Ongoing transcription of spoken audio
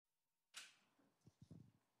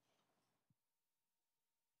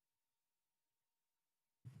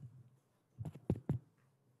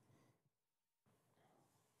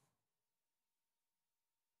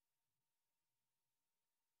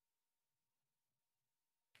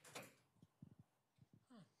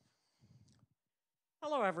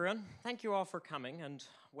Hello, everyone. Thank you all for coming, and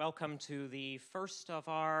welcome to the first of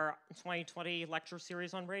our 2020 lecture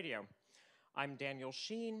series on radio. I'm Daniel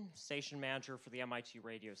Sheen, station manager for the MIT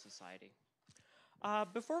Radio Society.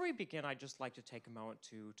 Before we begin, I'd just like to take a moment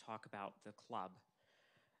to talk about the club.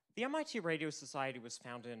 The MIT Radio Society was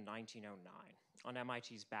founded in 1909 on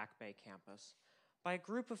MIT's Back Bay campus by a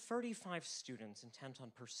group of 35 students intent on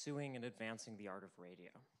pursuing and advancing the art of radio.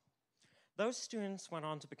 Those students went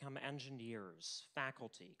on to become engineers,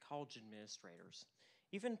 faculty, college administrators,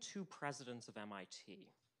 even two presidents of MIT.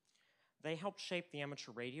 They helped shape the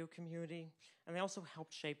amateur radio community, and they also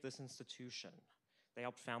helped shape this institution. They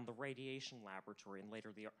helped found the Radiation Laboratory and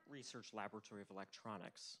later the Research Laboratory of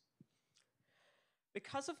Electronics.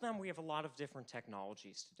 Because of them, we have a lot of different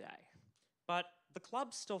technologies today. But the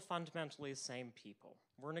club's still fundamentally the same people.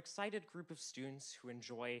 We're an excited group of students who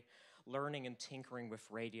enjoy learning and tinkering with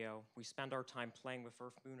radio. We spend our time playing with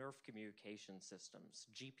Earth-Moon-Earth communication systems,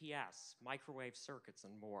 GPS, microwave circuits,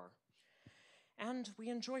 and more. And we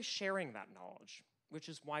enjoy sharing that knowledge, which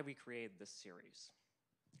is why we created this series.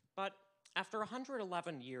 But after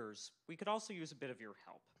 111 years, we could also use a bit of your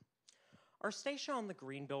help. Our station on the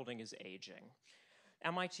Green Building is aging.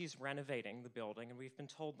 MIT's renovating the building, and we've been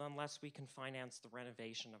told that unless we can finance the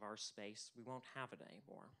renovation of our space, we won't have it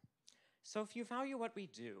anymore. So if you value what we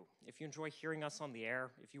do, if you enjoy hearing us on the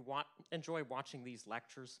air, if you enjoy watching these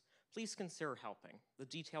lectures, please consider helping. The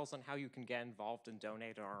details on how you can get involved and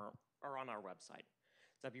donate are on our website,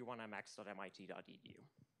 w1mx.mit.edu.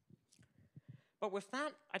 But with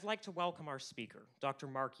that, I'd like to welcome our speaker, Dr.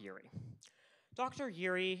 Mark Yeary. Dr.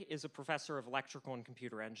 Yeary is a professor of electrical and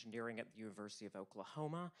computer engineering at the University of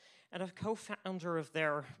Oklahoma and a co-founder of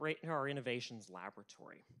their Radar Innovations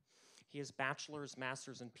Laboratory. He has bachelor's,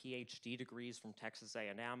 master's, and PhD degrees from Texas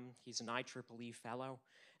A&M. He's an IEEE fellow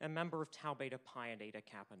and a member of Tau Beta Pi and Eta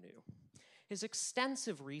Kappa Nu. His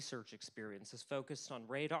extensive research experience is focused on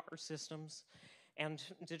radar systems and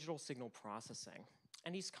digital signal processing,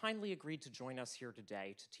 and he's kindly agreed to join us here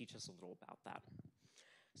today to teach us a little about that.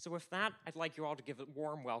 So with that, I'd like you all to give a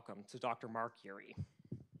warm welcome to Dr. Mark Yeary.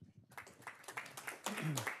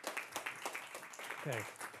 Okay.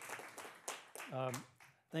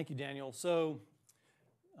 Thank you, Daniel. So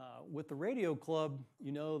with the radio club,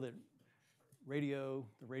 you know that the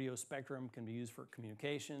radio spectrum can be used for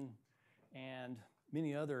communication and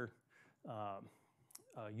many other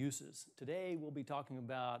uses. Today, we'll be talking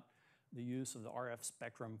about the use of the RF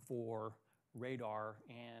spectrum for radar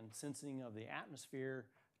and sensing of the atmosphere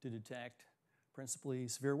to detect principally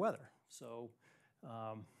severe weather. So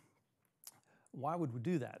why would we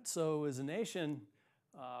do that? So as a nation,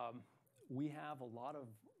 we have a lot of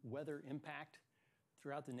weather impact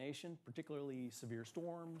throughout the nation, particularly severe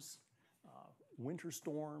storms, winter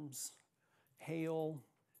storms, hail,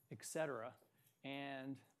 etc.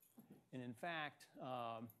 And in fact,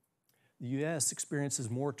 the U.S. experiences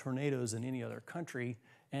more tornadoes than any other country,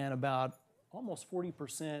 and about almost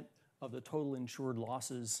 40% of the total insured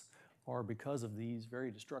losses are because of these very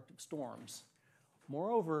destructive storms.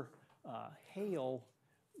 Moreover, hail,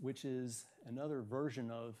 which is another version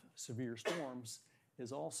of severe storms,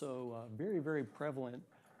 is also very, very prevalent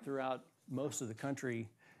throughout most of the country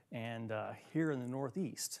and here in the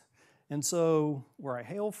Northeast. And so where I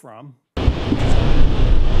hail from, Oklahoma,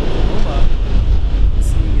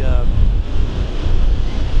 see,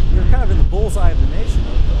 we're kind of in the bullseye of the nation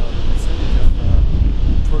of percentage of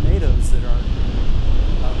tornadoes that are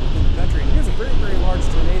within the country. And here's a very, very large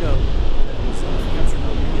tornado that was captured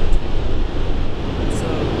on video today. So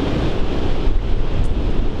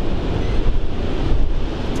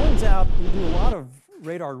it turns out we do a lot of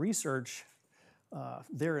radar research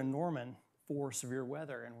there in Norman for severe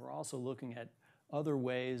weather, and we're also looking at other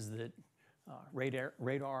ways that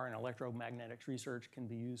radar and electromagnetics research can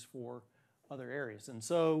be used for other areas. And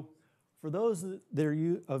so for those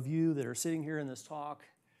of you that are sitting here in this talk,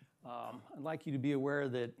 I'd like you to be aware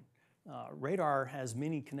that radar has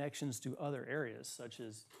many connections to other areas, such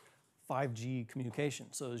as 5G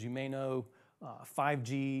communication. So as you may know,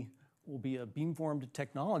 5G will be a beamformed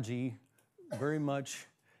technology very much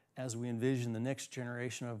as we envision the next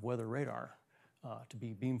generation of weather radar to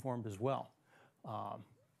be beamformed as well.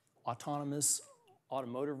 Autonomous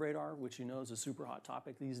automotive radar, which you know is a super hot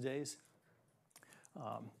topic these days.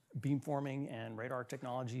 Beamforming and radar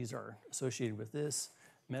technologies are associated with this.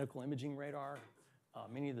 Medical imaging radar.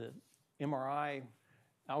 Many of the MRI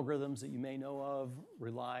algorithms that you may know of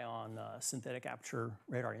rely on synthetic aperture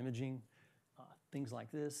radar imaging, things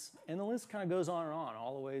like this. And the list kind of goes on and on,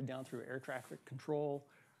 all the way down through air traffic control,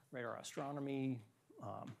 radar astronomy,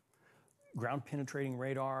 ground penetrating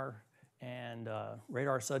radar, and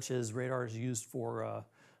radar such as radars used for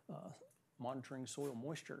monitoring soil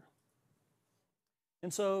moisture.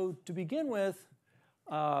 And so to begin with,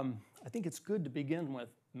 I think it's good to begin with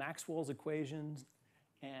Maxwell's equations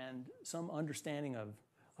and some understanding of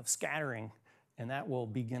scattering, and that will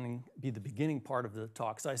be the beginning part of the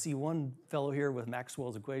talk. So I see one fellow here with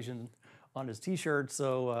Maxwell's equation on his t-shirt,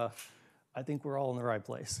 so I think we're all in the right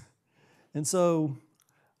place. And so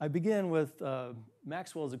I begin with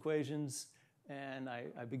Maxwell's equations, and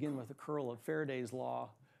I begin with the curl of Faraday's law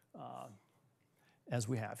as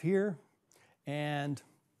we have here. And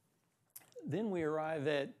then we arrive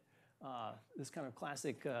at this kind of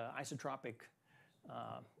classic isotropic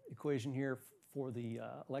equation here for the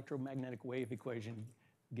electromagnetic wave equation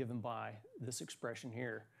given by this expression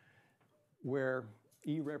here, where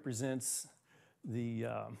E represents the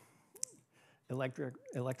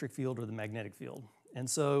electric field or the magnetic field. And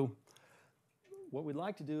so what we'd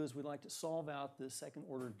like to do is we'd like to solve out this second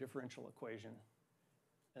order differential equation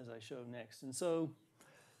as I show next. And so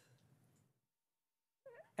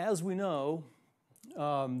as we know,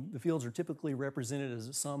 the fields are typically represented as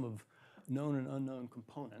a sum of known and unknown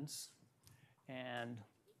components. And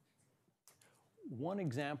one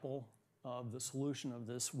example of the solution of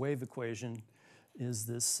this wave equation is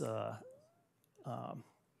this,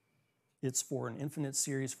 it's for an infinite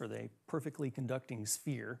series for the perfectly conducting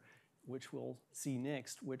sphere, which we'll see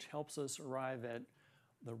next, which helps us arrive at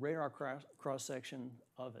the radar cross-section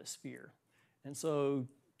of a sphere. And so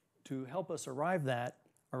to help us arrive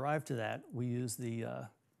to that, we use the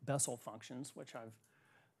Bessel functions, which I've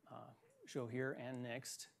show here and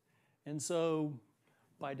next. And so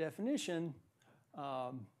by definition,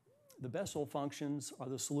 the Bessel functions are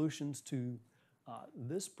the solutions to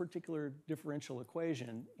this particular differential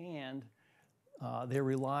equation, and they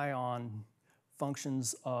rely on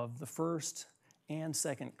functions of the first and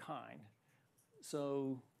second kind.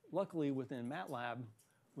 So luckily within MATLAB,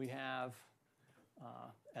 we have,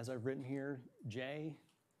 as I've written here, J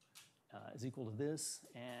is equal to this,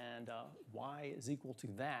 and Y is equal to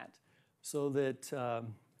that, so that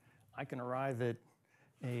I can arrive at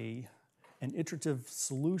an iterative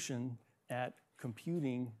solution at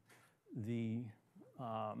computing the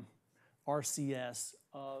RCS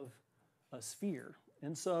of a sphere.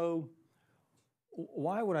 And so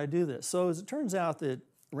why would I do this? So as it turns out that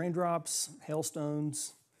raindrops,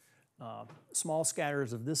 hailstones, small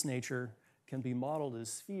scatters of this nature can be modeled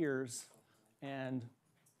as spheres, and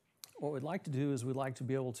what we'd like to do is we'd like to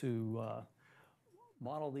be able to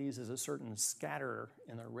model these as a certain scatter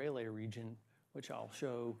in the Rayleigh region, which I'll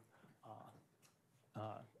show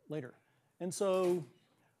later. And so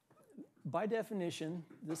by definition,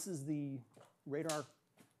 this is the radar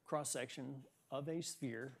cross-section of a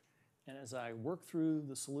sphere, and as I work through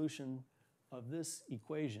the solution of this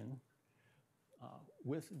equation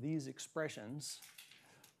with these expressions,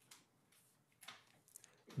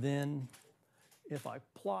 then if I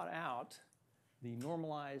plot out the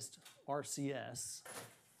normalized RCS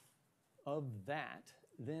of that,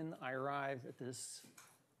 then I arrive at this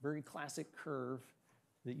very classic curve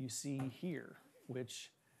that you see here,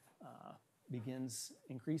 which begins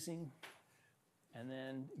increasing and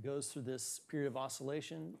then goes through this period of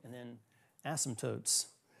oscillation and then asymptotes.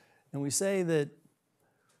 And we say that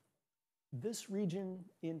this region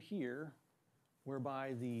in here,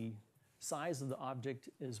 whereby the size of the object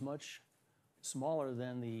is much smaller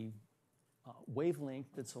than the wavelength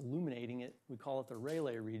that's illuminating it, we call it the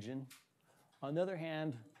Rayleigh region. On the other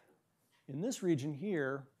hand, in this region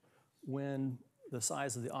here, when the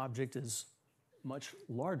size of the object is much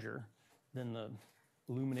larger than the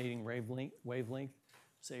illuminating wavelength,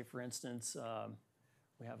 say for instance,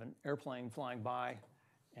 we have an airplane flying by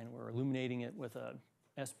and we're illuminating it with a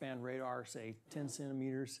S-band radar, say 10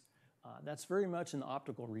 centimeters, that's very much in the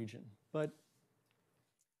optical region. But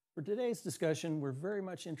for today's discussion, we're very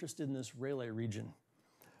much interested in this Rayleigh region,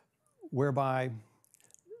 whereby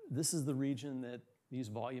this is the region that these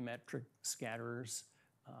volumetric scatterers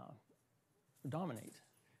dominate.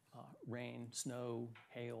 Rain, snow,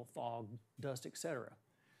 hail, fog, dust, etc.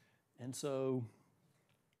 And so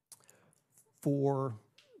for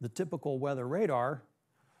the typical weather radar,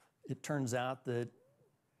 it turns out that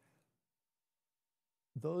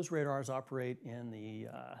those radars operate in the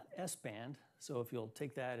S-band. So if you'll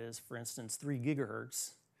take that as, for instance, 3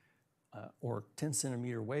 gigahertz or 10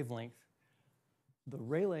 centimeter wavelength, the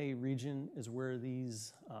Rayleigh region is where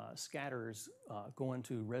these scatters go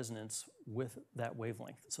into resonance with that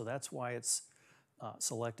wavelength. So that's why it's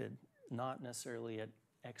selected, not necessarily at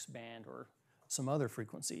X band or some other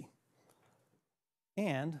frequency.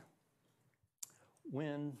 And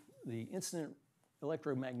when the incident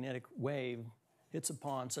electromagnetic wave hits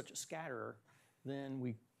upon such a scatterer, then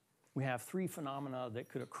we have three phenomena that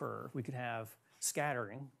could occur. We could have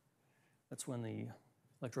scattering. That's when the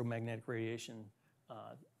electromagnetic radiation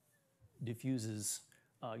diffuses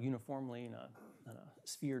uniformly in a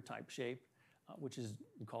sphere-type shape, which is,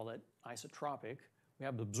 we call that isotropic. We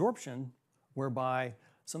have absorption, whereby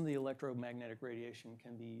some of the electromagnetic radiation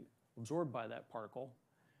can be absorbed by that particle,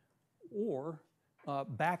 or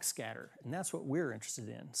backscatter, and that's what we're interested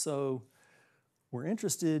in. So we're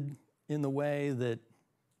interested in the way that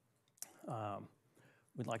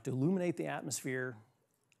we'd like to illuminate the atmosphere.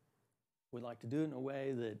 We'd like to do it in a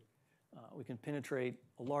way that we can penetrate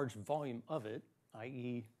a large volume of it,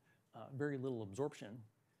 i.e. Very little absorption,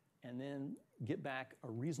 and then get back a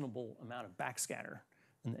reasonable amount of backscatter.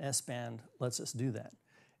 And the S-band lets us do that.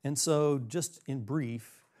 And so just in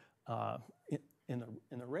brief, in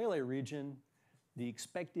the Rayleigh region, the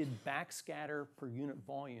expected backscatter per unit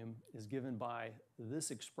volume is given by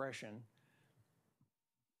this expression,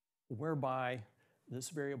 whereby this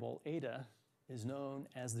variable eta is known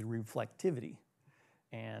as the reflectivity.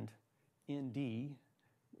 And ND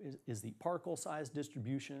is the particle size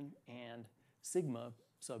distribution, and sigma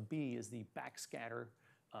sub b is the backscatter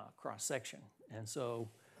cross-section. And so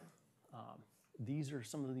these are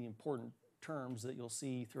some of the important terms that you'll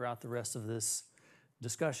see throughout the rest of this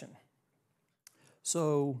discussion.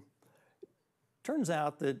 So it turns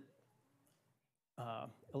out that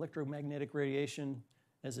electromagnetic radiation,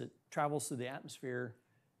 as it travels through the atmosphere,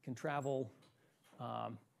 can travel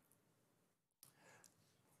a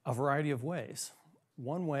variety of ways.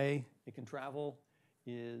 One way it can travel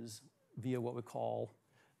is via what we call,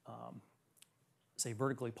 say,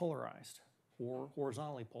 vertically polarized, or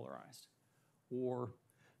horizontally polarized, or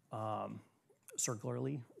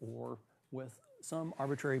circularly, or with some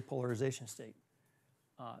arbitrary polarization state.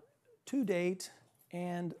 To date,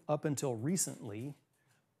 and up until recently,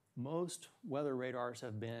 most weather radars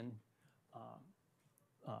have been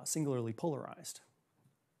singularly polarized.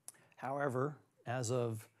 However, as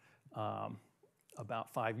of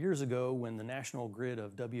about 5 years ago, when the national grid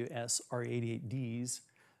of WS-RE88Ds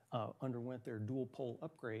underwent their dual pole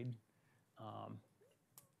upgrade,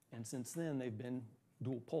 and since then they've been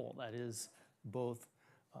dual pole, that is both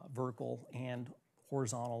vertical and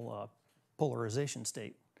horizontal polarization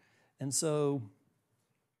state. And so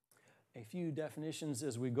a few definitions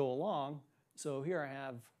as we go along. So here I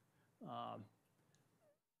have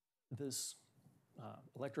this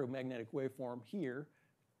electromagnetic waveform here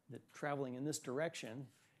that traveling in this direction,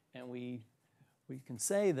 and we can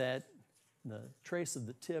say that the trace of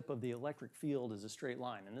the tip of the electric field is a straight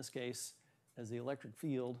line. In this case, as the electric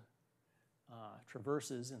field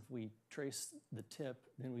traverses, and if we trace the tip,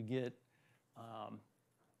 then we get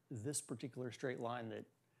this particular straight line that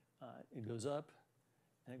it goes up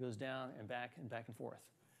and it goes down and back and forth.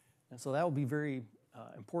 And so that will be very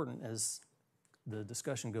important as the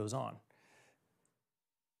discussion goes on.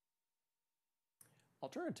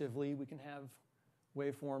 Alternatively, we can have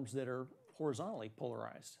waveforms that are horizontally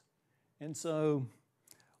polarized. And so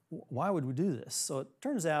why would we do this? So it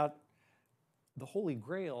turns out the holy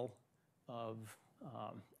grail of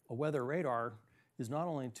a weather radar is not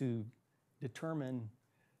only to determine,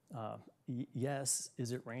 yes,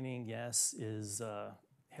 is it raining? Yes,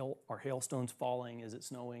 are hailstones falling? Is it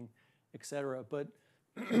snowing? Et cetera. But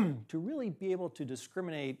to really be able to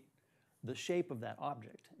discriminate the shape of that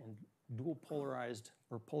object. And dual polarized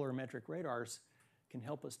or polarimetric radars can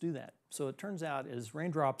help us do that. So it turns out as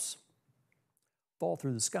raindrops fall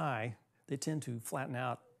through the sky, they tend to flatten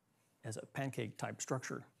out as a pancake type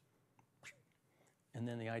structure. And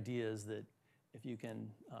then the idea is that if you can,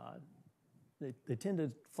 they tend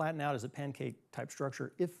to flatten out as a pancake type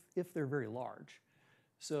structure if they're very large.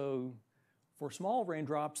 So for small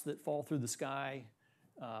raindrops that fall through the sky,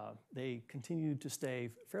 they continue to stay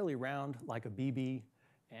fairly round like a BB,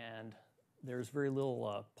 and there's very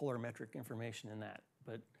little polarimetric information in that.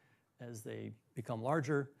 But as they become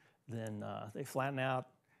larger, then they flatten out,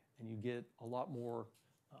 and you get a lot more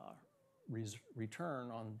return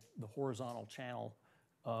on the horizontal channel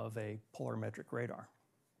of a polarimetric radar.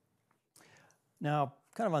 Now,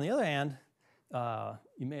 kind of on the other hand,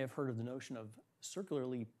 you may have heard of the notion of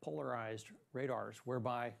circularly polarized radars,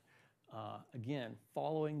 whereby, again,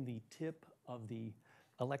 following the tip of the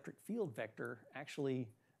electric field vector, actually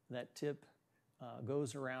that tip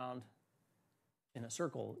goes around in a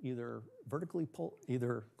circle, either vertically,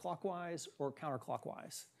 either clockwise or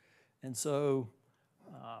counterclockwise. And so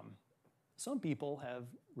some people have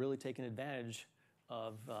really taken advantage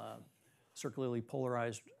of circularly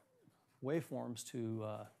polarized waveforms to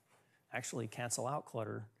actually cancel out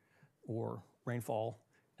clutter or rainfall,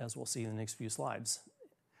 as we'll see in the next few slides.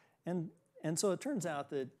 And so it turns out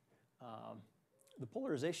that the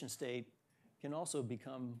polarization state can also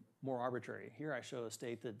become more arbitrary. Here I show a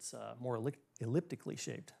state that's more elliptically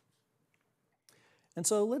shaped. And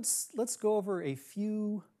so let's go over a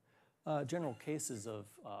few general cases of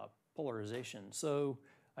polarization. So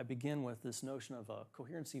I begin with this notion of a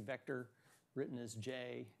coherency vector written as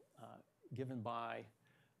J, given by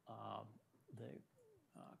the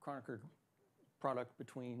Kronecker product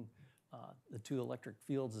between the two electric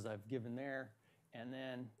fields as I've given there, and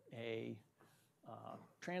then a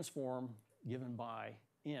transform given by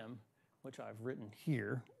M, which I've written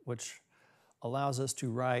here, which allows us to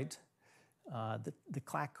write the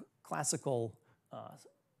classical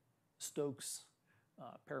Stokes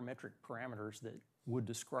parametric parameters that would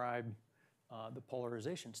describe the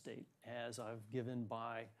polarization state, as I've given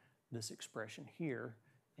by this expression here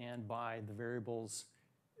and by the variables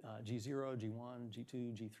G0, G1,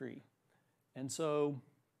 G2, G3. And so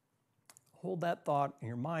hold that thought in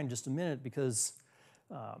your mind just a minute, because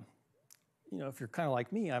if you're kind of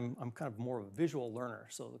like me, I'm kind of more of a visual learner.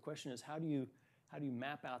 So the question is, how do you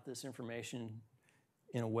map out this information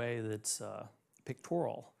in a way that's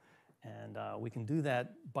pictorial? And we can do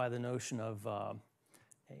that by the notion of a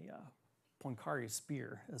Poincare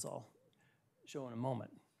sphere, as I'll show in a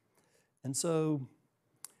moment. And so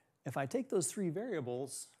if I take those four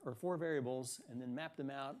variables, and then map them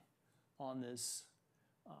out on this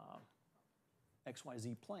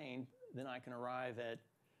XYZ plane, then I can arrive at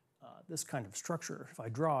this kind of structure. If I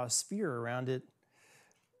draw a sphere around it,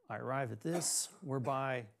 I arrive at this,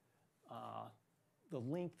 whereby the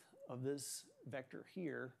length of this vector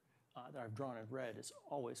here that I've drawn in red is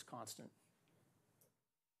always constant.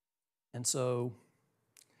 And so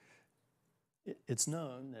it's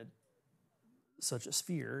known that such a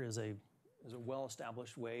sphere is a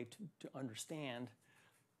well-established way to understand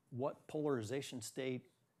what polarization state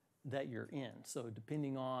that you're in. So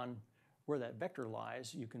depending on where that vector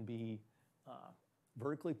lies, you can be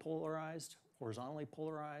vertically polarized, horizontally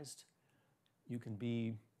polarized. You can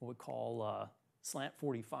be what we call slant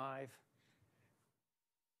 45,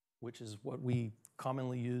 which is what we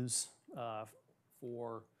commonly use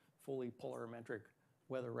for fully polarimetric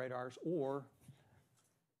weather radars, or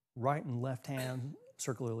right and left hand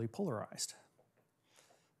circularly polarized.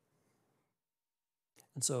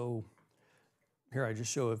 And so here I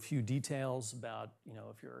just show a few details about,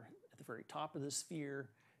 if you're at the very top of the sphere,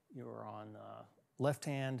 you're on left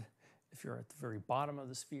hand. If you're at the very bottom of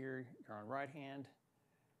the sphere, you're on right hand.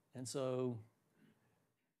 And so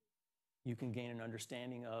you can gain an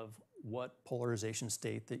understanding of what polarization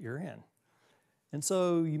state that you're in. And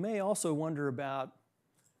so you may also wonder about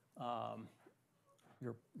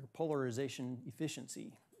your polarization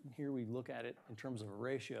efficiency. Here we look at it in terms of a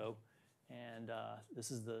ratio, and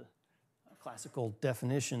this is the classical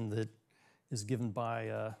definition that is given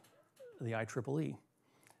by the IEEE.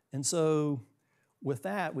 And so with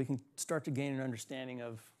that, we can start to gain an understanding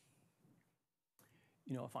of,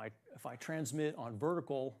 if I transmit on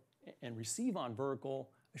vertical and receive on vertical,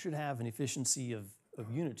 I should have an efficiency of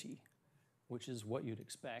unity, which is what you'd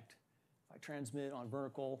expect. If I transmit on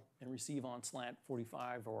vertical and receive on slant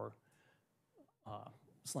 45 or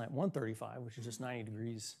slant 135, which is just 90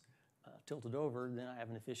 degrees tilted over, then I have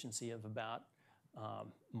an efficiency of about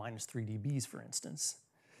minus 3 dBs, for instance.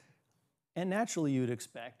 And naturally, you'd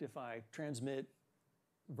expect if I transmit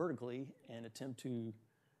vertically and attempt to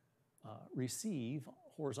receive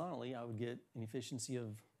horizontally, I would get an efficiency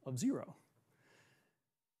of 0.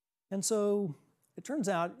 And so it turns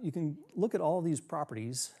out you can look at all these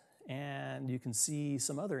properties and you can see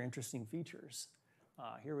some other interesting features.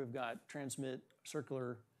 Here we've got transmit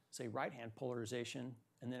circular, say, right-hand polarization,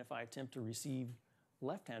 and then if I attempt to receive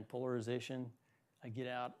left-hand polarization, I get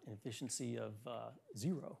out an efficiency of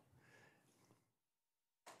 0.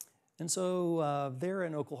 And so there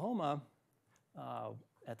in Oklahoma,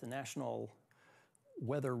 at the National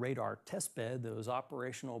Weather Radar Testbed that was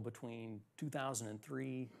operational between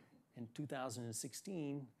 2003 and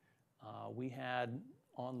 2016, we had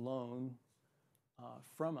on loan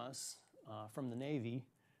from us, from the Navy,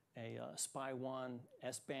 a SPY-1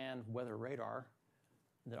 S-band weather radar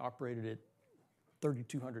that operated at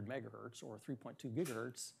 3,200 megahertz or 3.2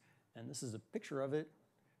 gigahertz. And this is a picture of it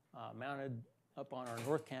mounted up on our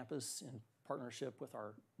North Campus in partnership with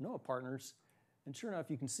our NOAA partners. And sure enough,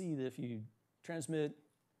 you can see that if you transmit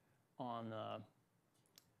on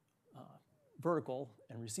vertical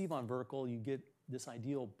and receive on vertical, you get this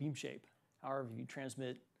ideal beam shape. However, if you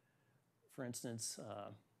transmit, for instance,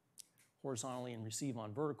 horizontally and receive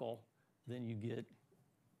on vertical, then you get,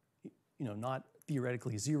 not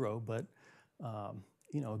theoretically 0, but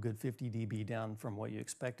a good 50 dB down from what you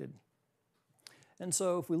expected. And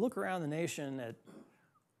so if we look around the nation at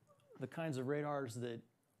the kinds of radars that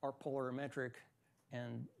are polarimetric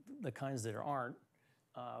and the kinds that aren't,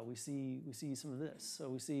 we see some of this. So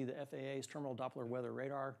we see the FAA's terminal Doppler weather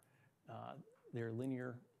radar. They're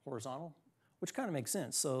linear horizontal, which kind of makes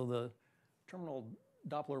sense. So the terminal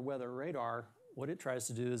Doppler weather radar, what it tries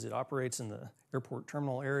to do is it operates in the airport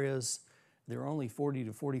terminal areas. There are only 40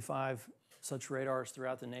 to 45 such radars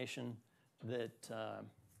throughout the nation that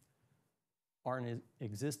are in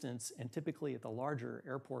existence, and typically at the larger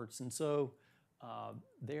airports. And so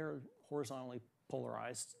they're horizontally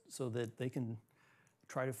polarized so that they can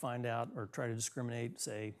try to find out or try to discriminate,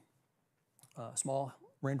 say, small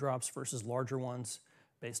raindrops versus larger ones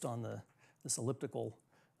based on this elliptical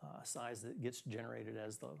size that gets generated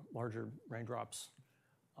as the larger raindrops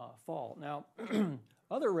fall. Now,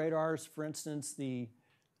 other radars, for instance, the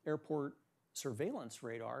airport surveillance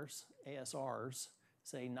radars, ASRs,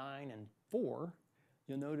 say 9 and 4,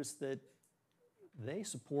 you'll notice that they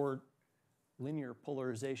support linear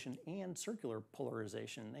polarization and circular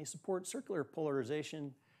polarization. They support circular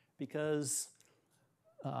polarization because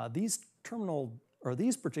these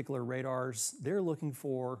particular radars, they're looking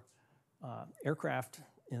for aircraft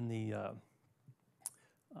in the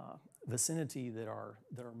vicinity that are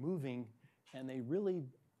moving, and they really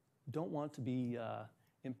don't want to be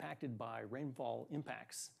impacted by rainfall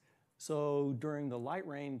impacts. So during the light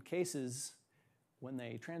rain cases, when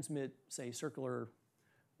they transmit, say, circular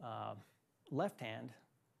left hand,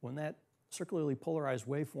 when that circularly polarized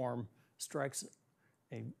waveform strikes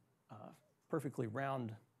a perfectly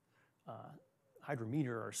round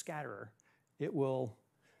hydrometer or scatterer, it will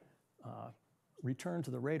return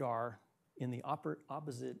to the radar in the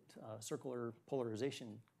opposite circular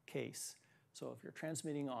polarization case. So if you're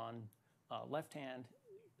transmitting on left hand,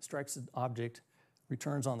 strikes an object,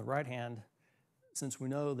 returns on the right hand, since we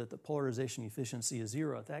know that the polarization efficiency is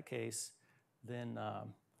 0 at that case, then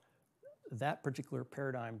that particular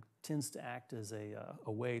paradigm tends to act as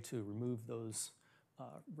a way to remove those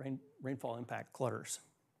rainfall impact clutters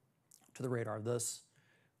to the radar. Thus,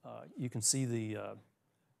 you can see the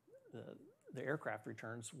aircraft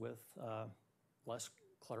returns with less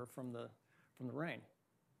clutter from the rain.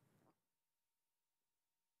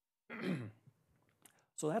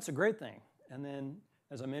 So that's a great thing. And then,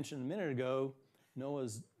 as I mentioned a minute ago,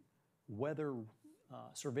 NOAA's weather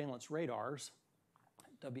surveillance radars,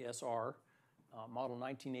 WSR, model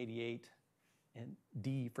 1988 and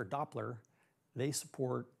D for Doppler, they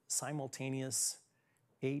support simultaneous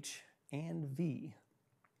H and V.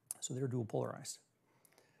 So they're dual polarized.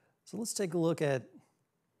 So let's take a look at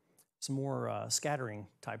some more scattering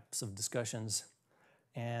types of discussions.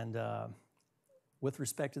 And with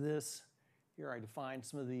respect to this, here I define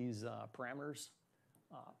some of these parameters.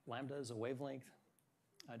 Lambda is a wavelength.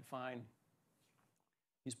 I define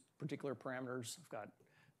these particular parameters. I've got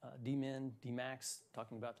dmin, dmax,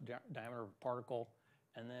 talking about the diameter of a particle,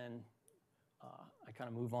 and then I kind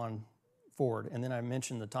of move on forward. And then I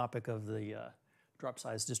mention the topic of the drop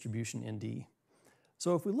size distribution ND.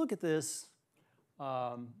 So if we look at this,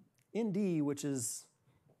 ND, which is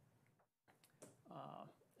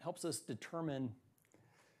helps us determine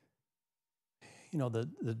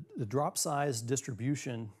the drop size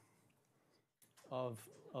distribution of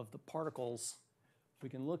the particles. We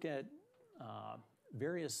can look at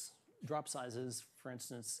various drop sizes, for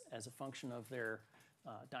instance, as a function of their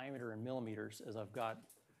diameter in millimeters, as I've got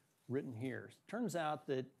written here. Turns out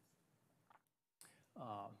that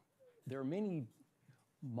there are many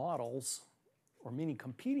models or many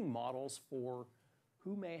competing models for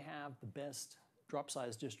who may have the best drop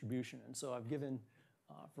size distribution. And so I've given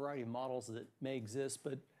a variety of models that may exist,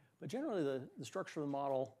 but generally the structure of the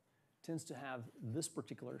model tends to have this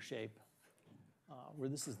particular shape, where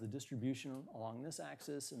this is the distribution along this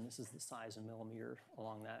axis, and this is the size in millimeter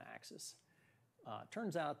along that axis.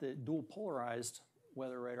 Turns out that dual polarized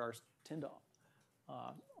weather radars tend to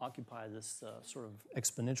occupy this sort of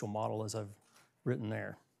exponential model as I've written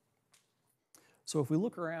there. So if we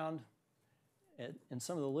look around in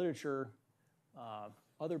some of the literature,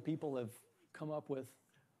 other people have come up with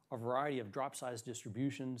a variety of drop size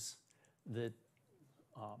distributions that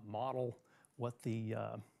model what the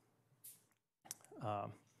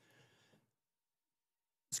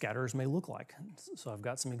scatterers may look like. So I've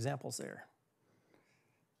got some examples there.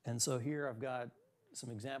 And so here I've got some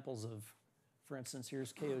examples of, for instance,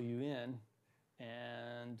 here's KOUN,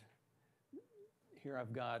 and here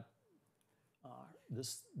I've got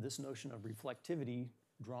this notion of reflectivity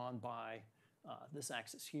drawn by this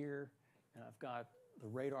axis here, and I've got the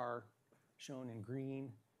radar shown in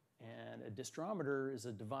green and a disdrometer is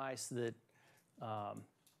a device that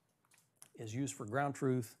is used for ground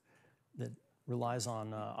truth, that relies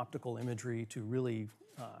on optical imagery to really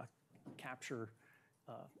capture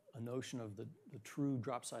a notion of the true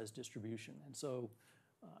drop size distribution. And so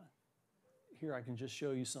here I can just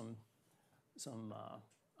show you some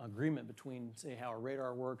agreement between, say, how a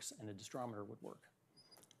radar works and a disdrometer would work.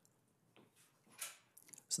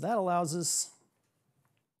 So that allows us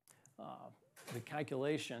the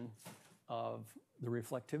calculation of the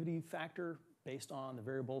reflectivity factor based on the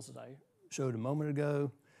variables that I showed a moment ago,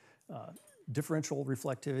 differential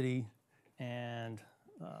reflectivity, and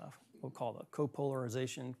what we'll call the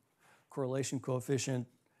copolarization correlation coefficient,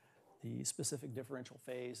 the specific differential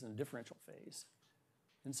phase, and the differential phase.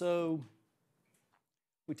 And so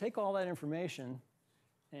we take all that information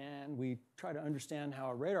and we try to understand how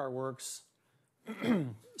a radar works.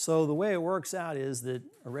 So the way it works out is that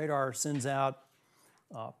a radar sends out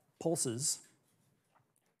pulses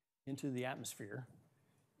into the atmosphere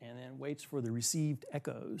and then waits for the received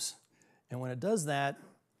echoes. And when it does that,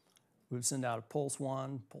 we would send out a pulse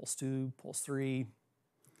 1, pulse 2, pulse 3,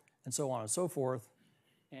 and so on and so forth.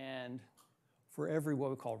 And for every what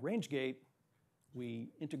we call range gate, we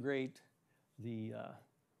integrate the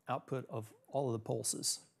output of all of the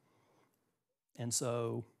pulses. And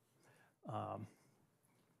so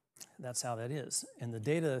that's how that is. And the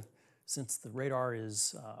data, since the radar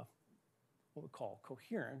is what we call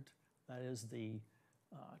coherent, that is the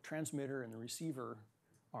transmitter and the receiver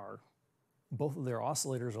are, both of their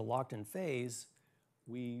oscillators are locked in phase,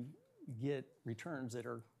 we get returns that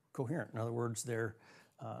are coherent. In other words,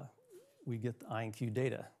 we get the I and Q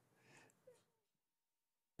data.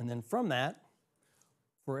 And then from that,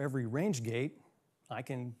 for every range gate, I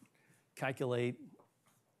can calculate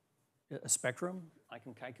a spectrum. I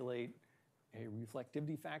can calculate a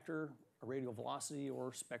reflectivity factor, a radial velocity,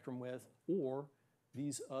 or spectrum width, or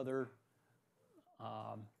these other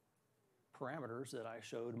parameters that I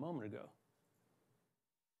showed a moment ago.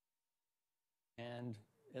 And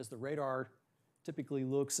as the radar typically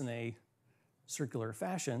looks in a circular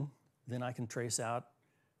fashion, then I can trace out,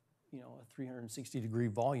 a 360-degree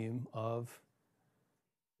volume of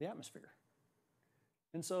the atmosphere.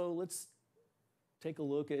 And so let's take a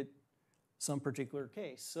look at some particular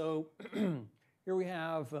case. So here we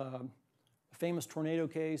have a famous tornado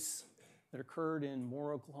case that occurred in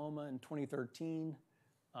Moore, Oklahoma in 2013.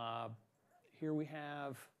 Here we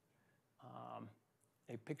have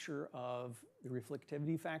a picture of the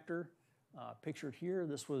reflectivity factor. Pictured here,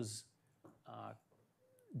 this was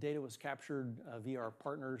data was captured via our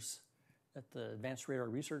partners at the Advanced Radar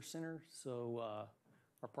Research Center. So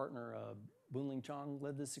our partner Boonling Chong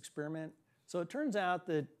led this experiment. So it turns out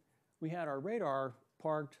that we had our radar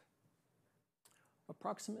parked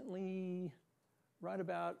approximately right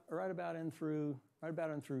about in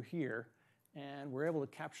through here, and we're able to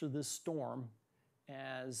capture this storm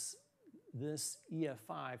as this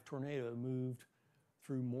EF5 tornado moved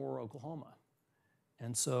through Moore, Oklahoma.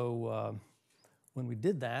 And so when we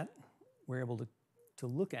did that, we're able to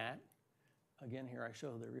look at, again, here I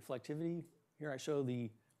show the reflectivity, here I show what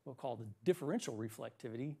we'll call the differential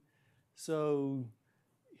reflectivity. So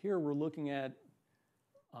here we're looking at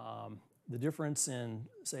the difference in,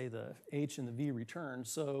 say, the H and the V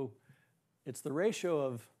returns. So it's the ratio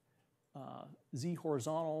of Z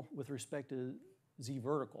horizontal with respect to Z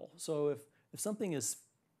vertical. So if something is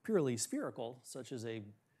purely spherical, such as a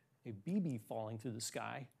BB falling through the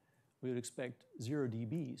sky, we would expect 0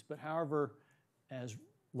 dBs. But however, as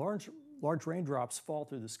large raindrops fall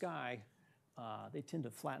through the sky, they tend to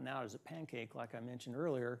flatten out as a pancake, like I mentioned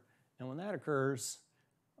earlier. And when that occurs,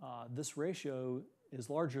 this ratio is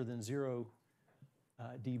larger than 0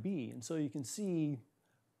 dB. And so you can see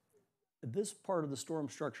this part of the storm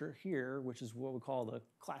structure here, which is what we call the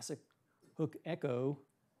classic hook echo,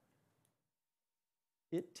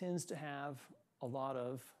 it tends to have a lot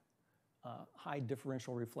of high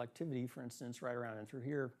differential reflectivity, for instance, right around and through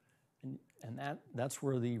here. And that's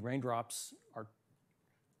where the raindrops are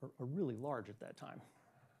really large at that time.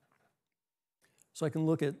 So I can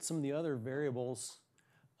look at some of the other variables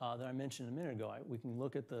that I mentioned a minute ago. We can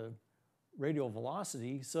look at the radial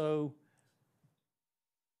velocity. So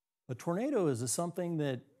a tornado is something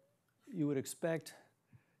that you would expect,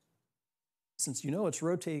 since it's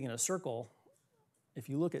rotating in a circle. If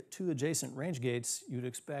you look at two adjacent range gates, you'd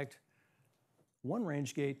expect one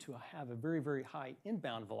range gate to have a very, very high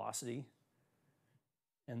inbound velocity,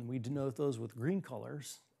 and we denote those with green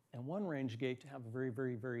colors, and one range gate to have a very,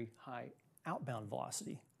 very, very high outbound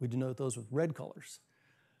velocity. We denote those with red colors.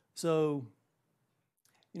 So,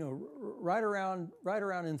 right around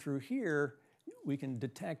and through here, we can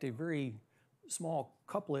detect a very small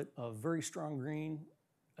couplet of very strong green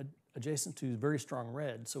adjacent to very strong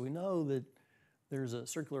red. So we know that there's a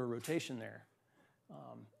circular rotation there.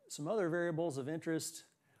 Some other variables of interest,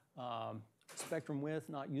 spectrum width,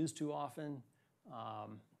 not used too often.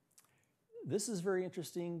 This is very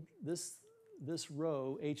interesting. This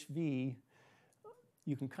row, HV,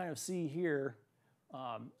 you can kind of see here,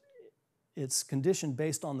 it's conditioned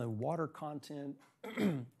based on the water content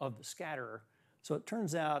of the scatterer. So it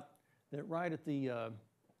turns out that right at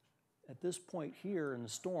this point here in the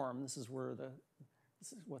storm, this is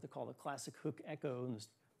what they call the classic hook echo, and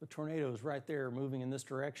the tornado is right there moving in this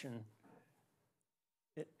direction.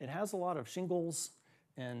 It has a lot of shingles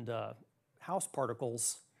and house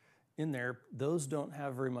particles in there. Those don't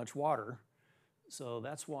have very much water, so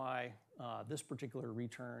that's why this particular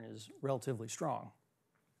return is relatively strong.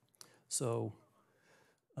 So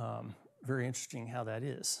very interesting how that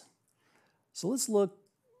is. So let's look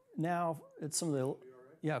now at some of the,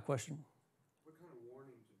 yeah, question. What kind of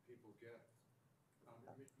warning did people get? What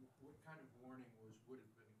kind of warning would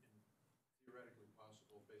have been theoretically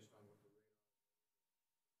possible based on what the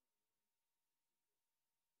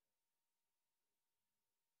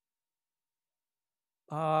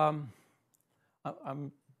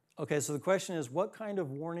okay, so the question is, what kind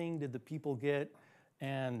of warning did the people get,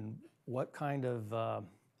 and what kind of,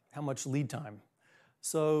 how much lead time?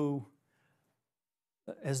 So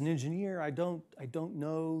as an engineer, I don't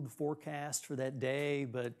know the forecast for that day,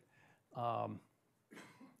 but I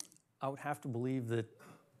would have to believe that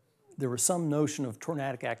there was some notion of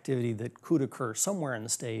tornadic activity that could occur somewhere in the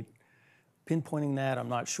state. Pinpointing that, I'm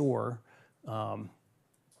not sure.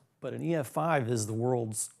 But an EF5 is the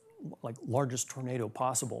world's largest tornado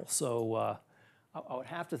possible. So I would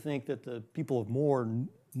have to think that the people of Moore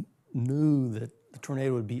knew that the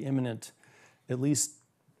tornado would be imminent at least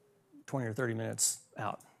 20 or 30 minutes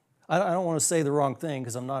out. I don't want to say the wrong thing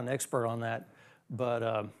because I'm not an expert on that, but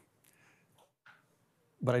I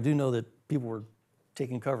do know that people were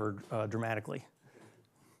taking cover dramatically.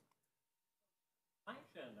 I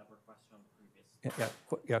actually had another question on the previous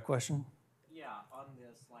slide. Yeah, question? Yeah, on the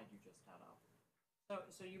slide you just had up.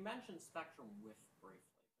 So you mentioned spectrum width briefly.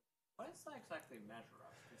 What does that exactly measure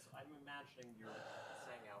of? Because I'm imagining you're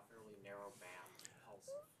saying a fairly narrow band pulse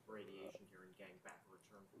radiation here and getting back a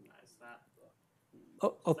return from that. Is that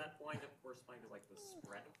that going to correspond to like the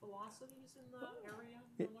spread of velocities in the area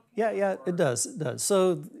you're looking at? Yeah, it does.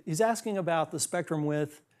 So he's asking about the spectrum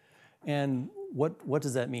width and what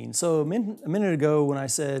does that mean? So a minute ago when I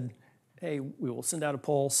said, hey, we will send out a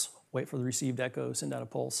pulse, wait for the received echo, send out a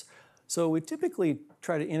pulse. So we typically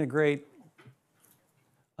try to integrate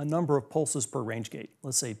a number of pulses per range gate,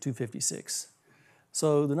 let's say 256.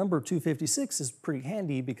 So the number 256 is pretty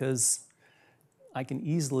handy because I can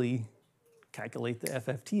easily calculate the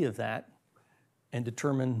FFT of that and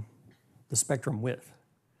determine the spectrum width.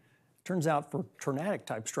 Turns out for tornadic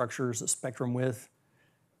type structures, the spectrum width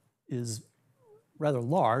is rather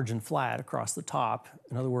large and flat across the top.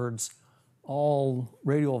 In other words, all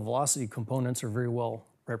radial velocity components are very well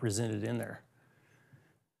represented in there.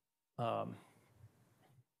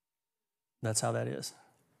 That's how that is.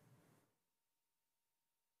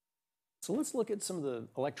 So let's look at some of the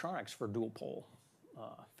electronics for dual pole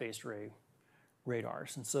phased array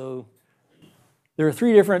radars. And so there are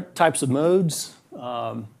three different types of modes,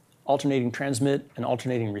 alternating transmit and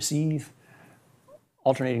alternating receive,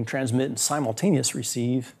 alternating transmit and simultaneous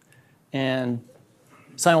receive, and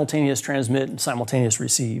simultaneous transmit and simultaneous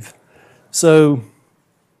receive. So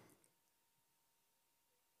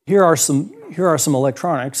here are some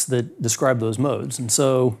electronics that describe those modes. And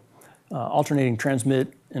so alternating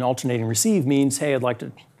transmit and alternating receive means, hey, I'd like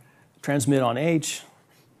to transmit on H,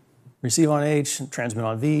 receive on H, transmit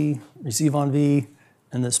on V, receive on V,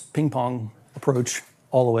 and this ping pong approach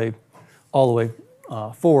all the way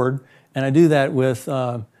forward. And I do that with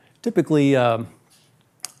typically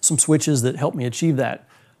some switches that help me achieve that.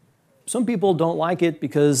 Some people don't like it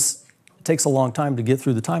because it takes a long time to get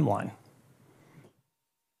through the timeline.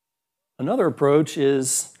 Another approach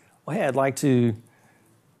is, well, hey, I'd like to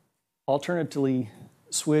alternatively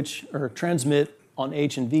switch or transmit on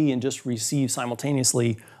H and V and just receive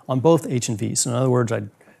simultaneously on both H and V. So in other words,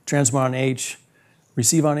 I'd transmit on H,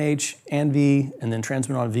 receive on H and V, and then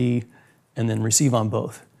transmit on V, and then receive on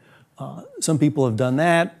both. Some people have done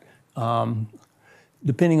that.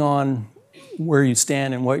 Depending on where you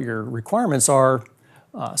stand and what your requirements are,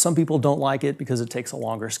 some people don't like it because it takes a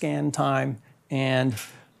longer scan time, and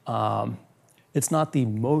it's not the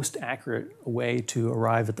most accurate way to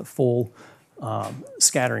arrive at the full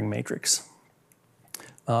scattering matrix.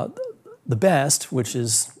 The best, which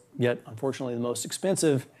is yet unfortunately the most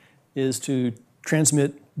expensive, is to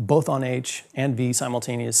transmit both on H and V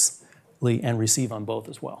simultaneously and receive on both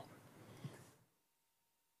as well.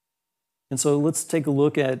 And so let's take a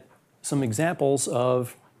look at some examples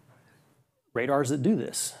of radars that do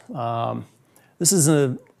this. This is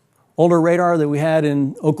an older radar that we had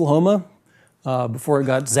in Oklahoma before it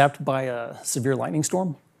got zapped by a severe lightning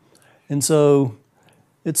storm. And so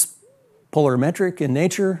it's polarimetric in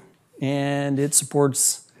nature, and it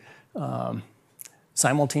supports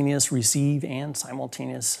simultaneous receive and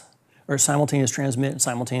simultaneous transmit and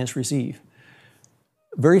simultaneous receive.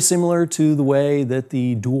 Very similar to the way that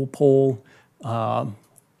the dual pole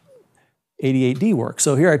 88D works.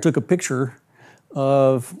 So here I took a picture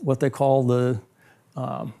of what they call the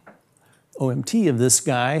OMT of this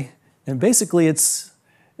guy, and basically it's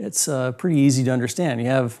pretty easy to understand. You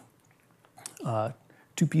have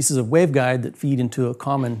two pieces of waveguide that feed into a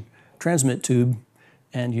common transmit tube,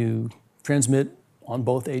 and you transmit on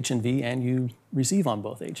both H and V, and you receive on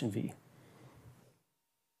both H and V.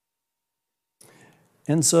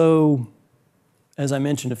 And so, as I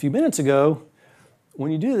mentioned a few minutes ago,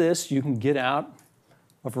 when you do this, you can get out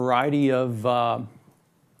a variety of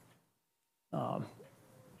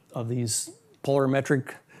these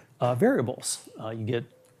polarimetric variables. You get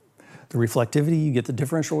the reflectivity, you get the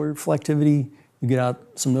differential reflectivity, you get out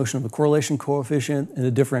some notion of the correlation coefficient and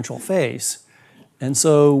the differential phase. And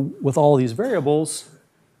so with all these variables,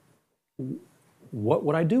 what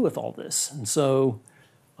would I do with all this? And so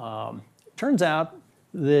it turns out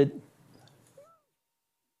that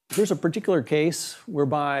there's a particular case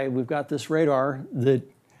whereby we've got this radar that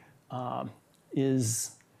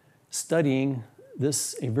is studying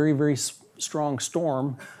a very, very strong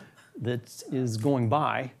storm that is going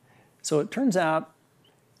by. So it turns out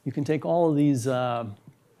you can take all of these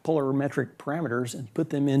polarimetric parameters and put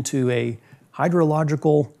them into a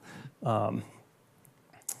hydrological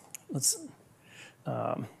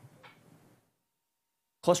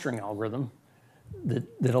clustering algorithm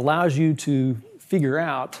that allows you to figure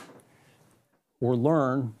out or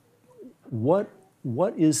learn what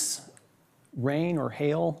is rain or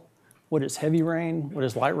hail, what is heavy rain, what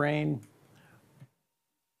is light rain,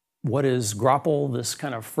 what is graupel, this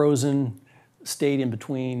kind of frozen state in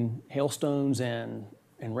between hailstones and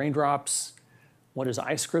raindrops, what is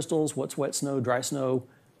ice crystals, what's wet snow, dry snow,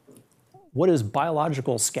 what is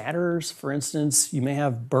biological scatters. For instance, you may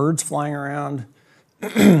have birds flying around,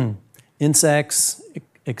 insects,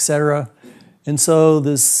 etc. And so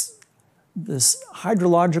this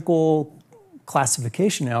hydrological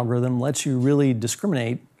classification algorithm lets you really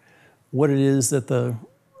discriminate what it is that the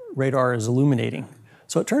radar is illuminating.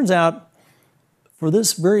 So it turns out for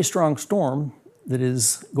this very strong storm that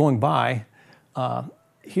is going by,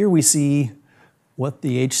 here we see what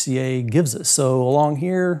the HCA gives us. So along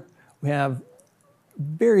here we have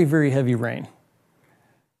very, very heavy rain.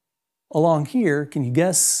 Along here, can you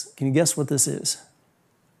guess what this is?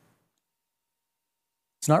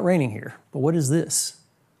 It's not raining here, but what is this?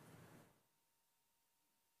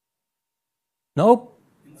 Nope.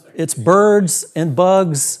 It's birds and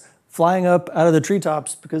bugs flying up out of the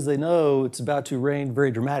treetops because they know it's about to rain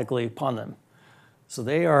very dramatically upon them. So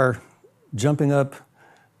they are jumping up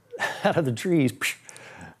out of the trees.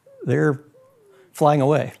 They're flying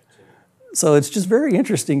away. So it's just very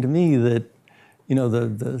interesting to me that, you know,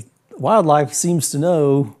 the wildlife seems to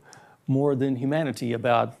know more than humanity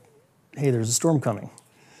about, hey, there's a storm coming.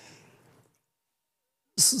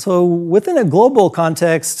 So within a global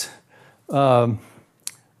context,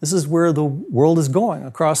 this is where the world is going.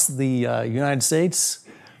 Across the United States,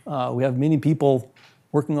 we have many people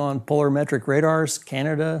working on polarimetric radars.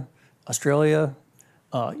 Canada, Australia,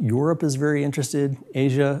 Europe is very interested,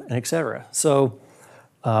 Asia, and et cetera. So,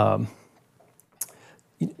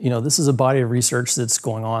 you know, this is a body of research that's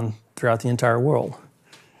going on throughout the entire world.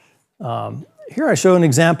 Here I show an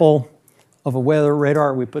example of a weather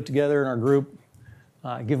radar we put together in our group.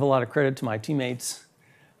 I give a lot of credit to my teammates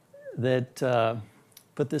that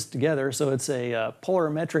put this together. So it's a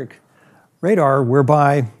polarimetric radar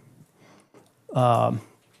whereby we're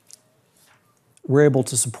able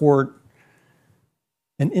to support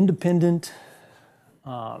an independent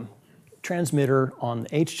transmitter on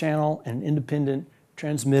the H channel and an independent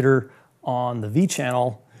transmitter on the V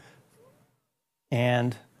channel.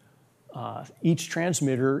 And each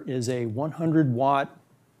transmitter is a 100-watt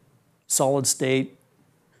solid-state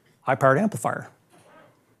high-powered amplifier.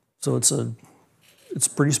 So it's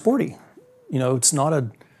pretty sporty. You know, it's not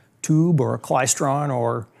a tube or a klystron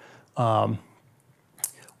or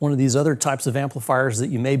one of these other types of amplifiers that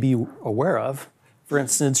you may be aware of. For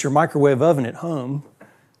instance, your microwave oven at home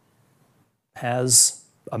has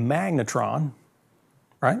a magnetron,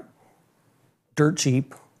 right? dirt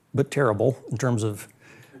cheap, but terrible in terms of,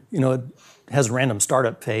 it has a random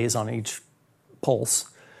startup phase on each pulse,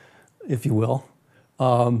 if you will.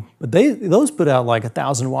 But those put out like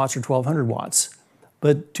 1,000 watts or 1,200 watts.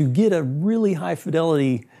 But to get a really high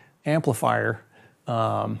fidelity amplifier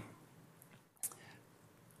that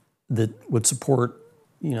would support,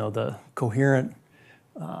 the coherent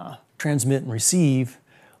transmit and receive,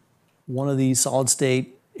 one of these solid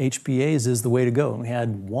state HPAs is the way to go. And we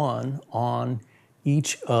had one on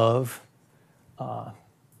each of the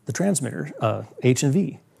transmitters, H and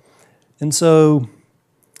V. And so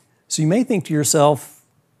you may think to yourself,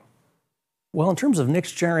 well, in terms of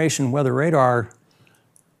next generation weather radar,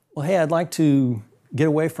 well, hey, I'd like to get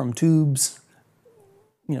away from tubes,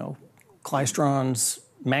 klystrons,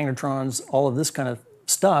 magnetrons, all of this kind of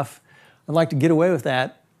stuff. I'd like to get away with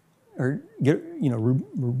that, or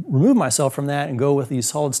remove myself from that and go with these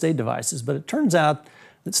solid state devices. But it turns out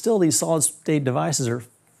that still these solid state devices are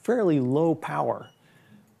fairly low power.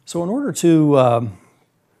 So in order to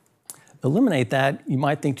eliminate that, you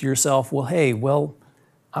might think to yourself, well, hey,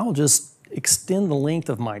 I'll just extend the length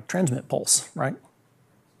of my transmit pulse, right?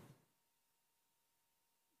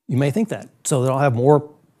 You may think that, so that I'll have more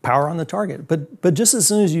power on the target. But just as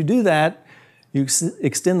soon as you do that, you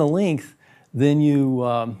extend the length, then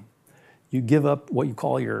you give up what you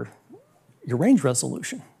call your range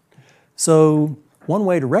resolution. So one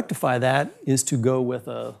way to rectify that is to go with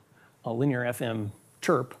a linear FM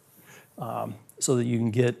chirp, so that you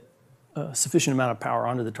can get a sufficient amount of power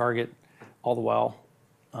onto the target, all the while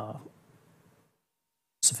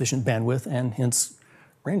sufficient bandwidth and hence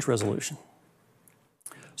range resolution.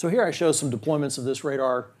 So here I show some deployments of this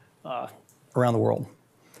radar around the world.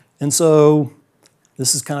 And so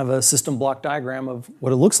this is kind of a system block diagram of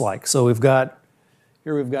what it looks like. So we've got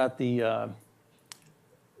the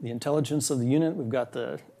intelligence of the unit. We've got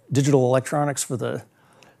the digital electronics for the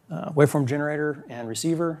waveform generator and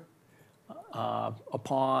receiver.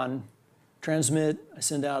 Upon transmit, I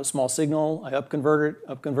send out a small signal. I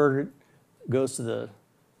upconvert it, goes to the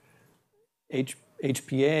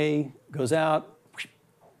HPA, goes out,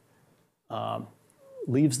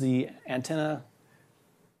 leaves the antenna.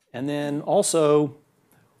 And then also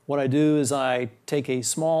what I do is I take a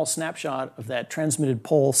small snapshot of that transmitted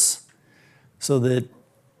pulse so that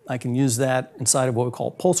I can use that inside of what we call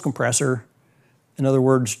a pulse compressor. In other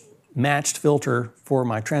words, matched filter for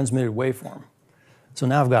my transmitted waveform. So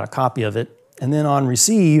now I've got a copy of it. And then on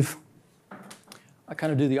receive, I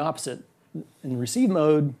kind of do the opposite. In receive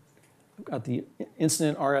mode, I've got the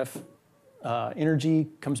incident RF energy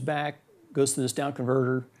comes back, goes to this down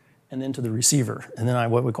converter, and then to the receiver. And then I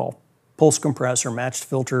what we call pulse compress or matched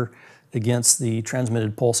filter against the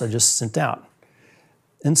transmitted pulse I just sent out.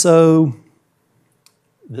 And so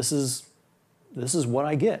this is what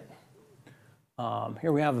I get.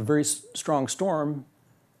 Here we have a very strong storm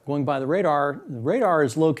going by the radar. The radar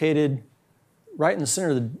is located right in the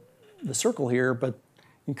center of the circle here, but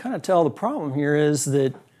you can kind of tell the problem here is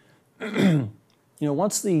that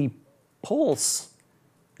once the pulse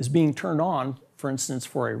is being turned on, for instance,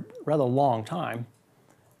 for a rather long time,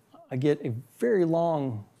 I get a very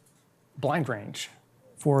long blind range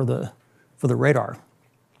for the radar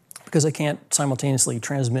because I can't simultaneously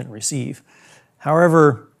transmit and receive.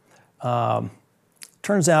 However,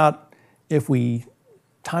 turns out if we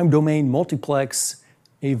time domain multiplex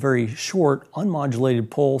a very short unmodulated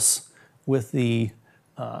pulse with the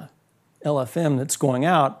LFM that's going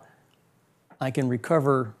out, I can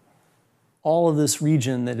recover all of this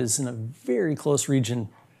region that is in a very close region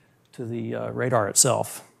to the radar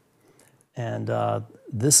itself. And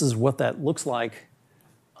this is what that looks like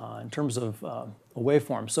in terms of a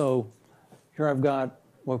waveform. So here I've got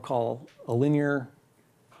what we call a linear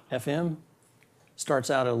FM.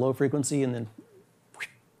 Starts out at a low frequency and then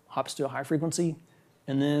hops to a high frequency.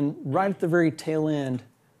 And then right at the very tail end,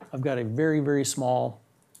 I've got a very, very small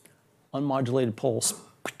unmodulated pulse.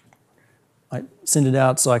 I send it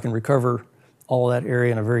out so I can recover all of that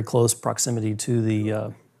area in a very close proximity to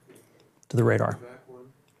the radar. Back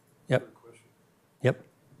one. Yep. Question. Yep.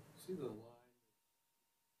 See the line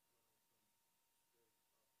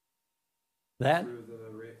That through the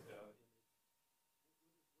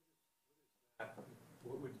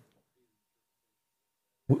what would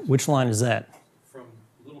which line is that? from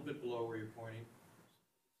a little bit below where you're pointing,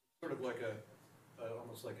 sort of like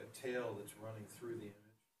almost like a tail that's running through the image.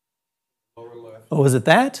 Lower left. Oh, is it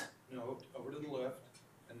that? No, over to the left,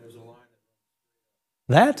 and there's a line.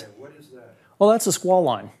 That? Yeah, what is that? Well, that's a squall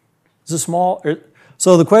line. It's a small.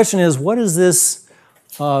 So the question is, what is this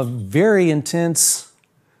very intense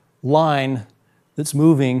line that's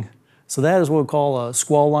moving So that is what we call a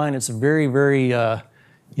squall line. It's a very, very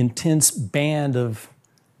intense band of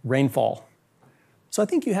rainfall. So I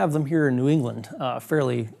think you have them here in New England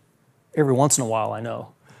fairly every once in a while, I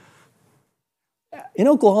know. In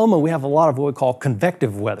Oklahoma, we have a lot of what we call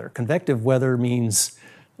convective weather. Convective weather means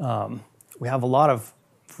we have a lot of,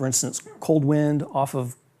 for instance, cold wind off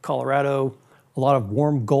of Colorado, a lot of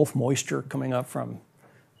warm Gulf moisture coming up from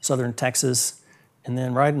southern Texas, and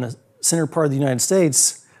then right in the center part of the United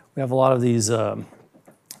States, we have a lot of these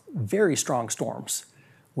very strong storms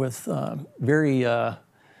with very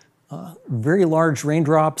large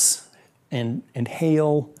raindrops and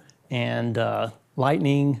hail and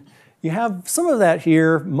lightning. You have some of that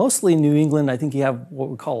here, mostly in New England. I think you have what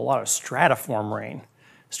we call a lot of stratiform rain.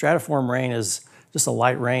 Stratiform rain is just a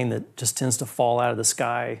light rain that just tends to fall out of the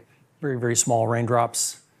sky, very, very small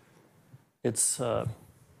raindrops. It's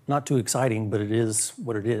not too exciting, but it is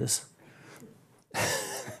what it is.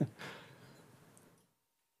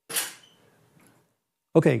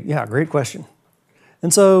 Okay, yeah, great question.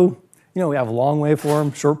 And so, we have a long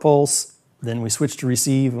waveform, short pulse, then we switch to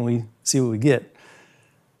receive and we see what we get.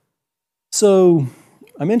 So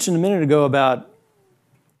I mentioned a minute ago about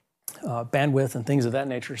bandwidth and things of that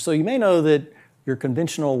nature. So you may know that your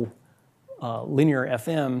conventional linear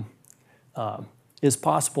FM is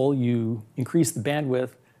possible. You increase the bandwidth.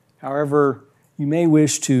 However, you may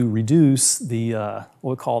wish to reduce the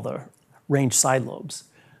what we call the range side lobes.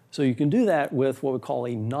 So you can do that with what we call a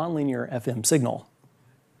nonlinear FM signal,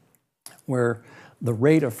 where the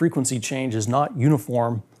rate of frequency change is not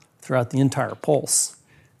uniform throughout the entire pulse.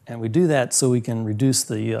 And we do that so we can reduce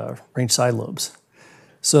the range side lobes.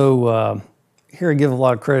 So here I give a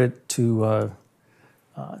lot of credit to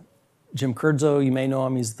Jim Kurdzo. You may know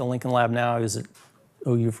him. He's at the Lincoln Lab now. He was at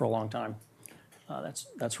OU for a long time.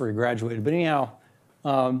 That's where he graduated. But anyhow,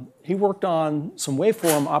 he worked on some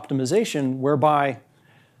waveform optimization whereby,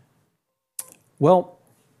 well,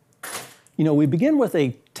 we begin with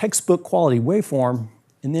a textbook quality waveform,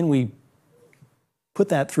 and then we put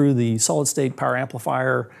that through the solid state power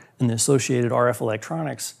amplifier and the associated RF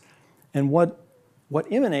electronics. And what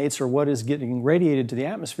emanates, or what is getting radiated to the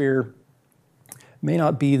atmosphere, may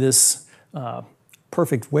not be this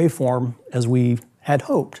perfect waveform as we had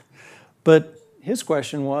hoped. But his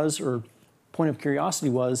question was, or point of curiosity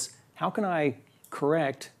was, how can I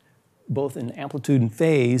correct both in amplitude and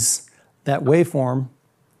phase that waveform?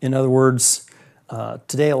 In other words,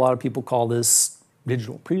 today a lot of people call this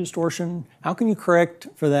digital pre-distortion. How can you correct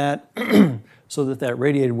for that so that that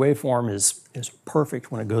radiated waveform is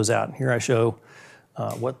perfect when it goes out? And here I show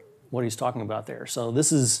what he's talking about there. So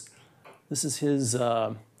this is his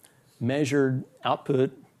measured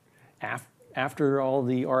output after all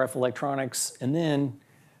the RF electronics, and then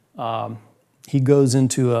he goes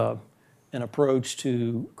into an approach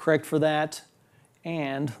to correct for that.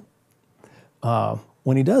 And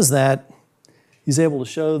when he does that, he's able to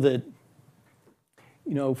show that,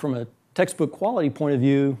 from a textbook quality point of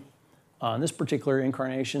view, in this particular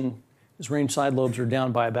incarnation, his range side lobes are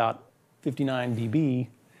down by about 59 dB.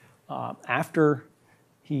 After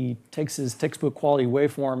he takes his textbook quality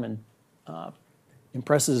waveform and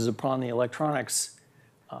impresses upon the electronics,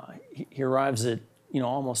 he arrives at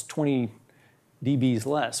almost 20 dBs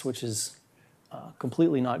less, which is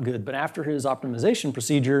completely not good. But after his optimization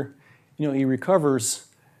procedure, he recovers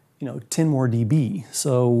 10 more dB.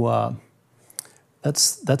 So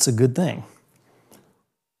that's a good thing.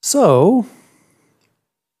 So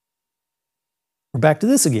we're back to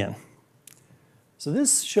this again. So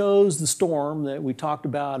this shows the storm that we talked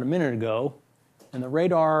about a minute ago, and the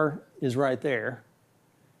radar is right there.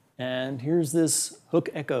 And here's this hook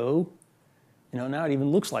echo. Now it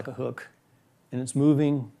even looks like a hook, and it's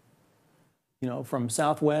moving, from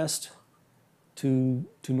southwest to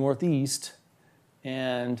northeast,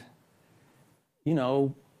 and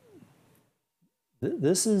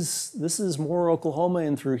this is more Oklahoma,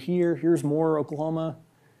 and through here, here's more Oklahoma.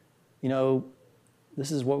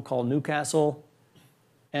 This is what we call Newcastle,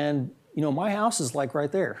 and my house is like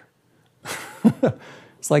right there.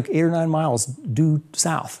 It's like 8 or 9 miles due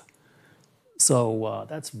south. So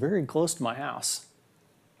that's very close to my house.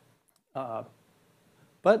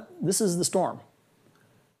 But this is the storm.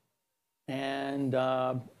 And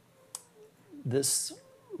this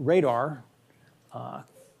radar,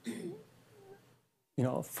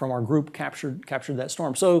 from our group captured that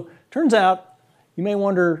storm. So turns out, you may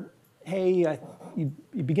wonder, hey, you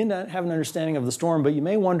begin to have an understanding of the storm, but you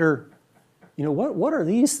may wonder, what are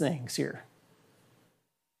these things here?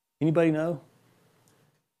 Anybody know?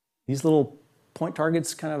 These little point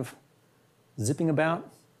targets kind of zipping about?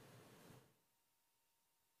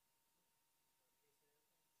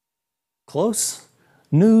 Close.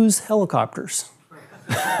 News helicopters.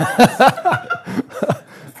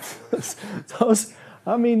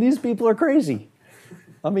 These people are crazy.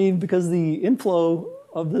 Because the inflow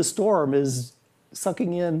of this storm is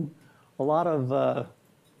sucking in a lot of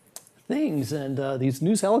things, and these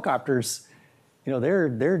news helicopters, they're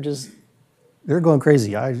going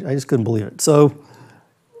crazy. I just couldn't believe it. So,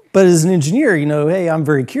 but as an engineer, hey, I'm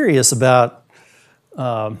very curious about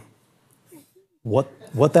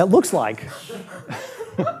what that looks like.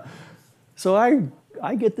 So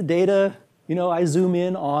I get the data, I zoom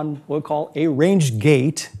in on what we call a range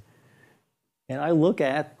gate, and I look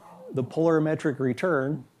at the polarimetric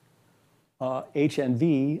return, H and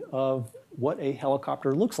V, of what a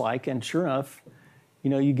helicopter looks like, and sure enough,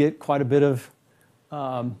 you get quite a bit of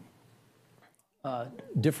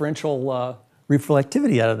differential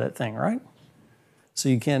reflectivity out of that thing, right? So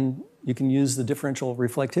you can use the differential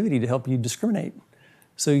reflectivity to help you discriminate.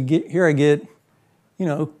 So I get,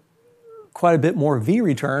 quite a bit more V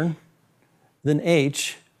return than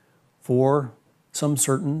H for some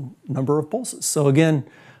certain number of pulses. So again,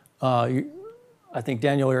 I think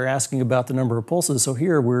Daniel, you're asking about the number of pulses. So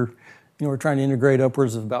here we're trying to integrate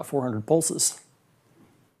upwards of about 400 pulses.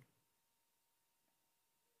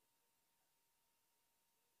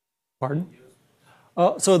 Pardon?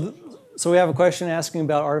 So we have a question asking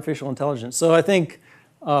about artificial intelligence. So I think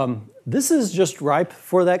this is just ripe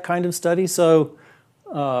for that kind of study. So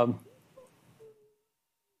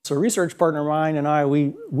a research partner of mine and I,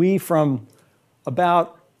 we from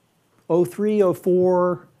about 03,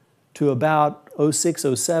 04 to about 06,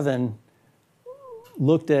 07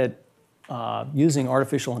 looked at using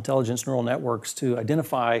artificial intelligence neural networks to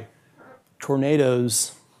identify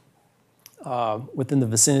tornadoes within the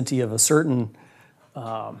vicinity of a certain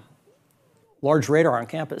large radar on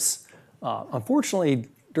campus. Unfortunately,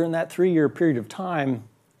 during that 3-year period of time,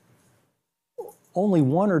 only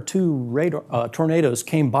 1 or 2 tornadoes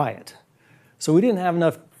came by it. So we didn't have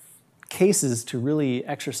enough cases to really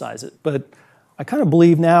exercise it. But I kind of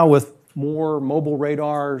believe now with more mobile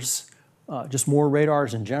radars, just more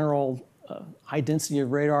radars in general, high density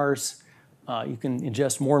of radars, you can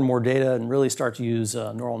ingest more and more data and really start to use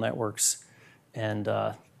neural networks and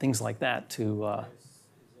things like that to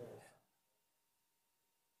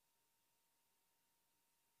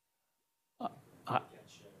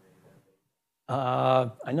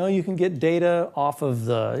I know you can get data off of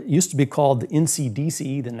it used to be called the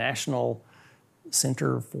NCDC, the National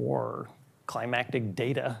Center for Climatic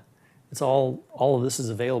Data. It's all of this is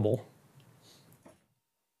available.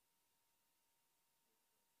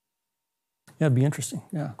 Yeah, it'd be interesting.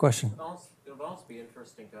 Yeah, question. It would also be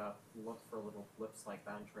interesting to look for little blips like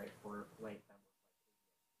that and try to correlate them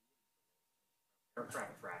with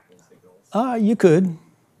aircraft tracking signals. You could.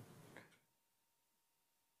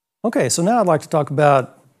 Okay, so now I'd like to talk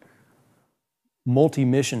about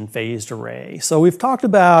multi-mission phased array. So we've talked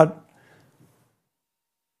about,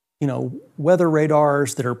 weather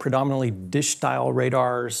radars that are predominantly dish-style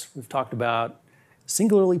radars. We've talked about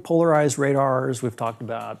singularly polarized radars. We've talked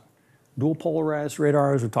about dual polarized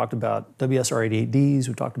radars. We've talked about WSR-88Ds.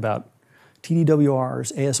 We've talked about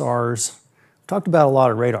TDWRs, ASRs. We've talked about a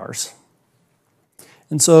lot of radars.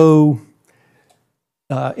 And so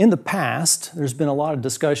in the past, there's been a lot of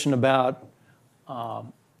discussion about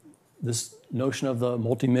this notion of the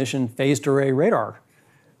multi-mission phased array radar,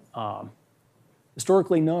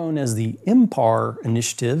 historically known as the MPAR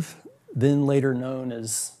initiative, then later known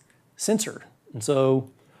as censored. And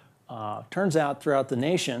so turns out throughout the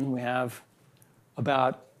nation, we have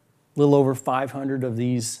about a little over 500 of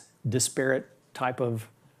these disparate type of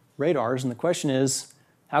radars. And the question is,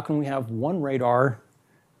 how can we have one radar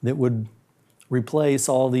that would replace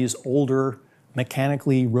all these older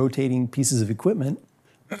mechanically rotating pieces of equipment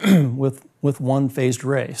with one phased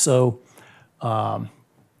array? So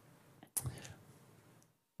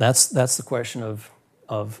that's the question of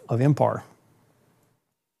MPAR.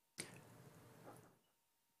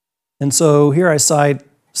 And so here I cite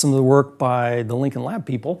some of the work by the Lincoln Lab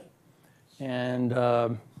people, and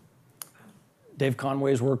Dave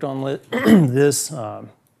Conway's worked on this.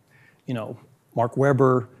 Mark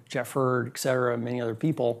Weber, Jeff Hurd, et cetera, many other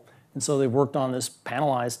people. And so they've worked on this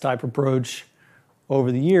panelized type approach over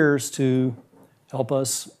the years to help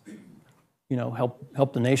us,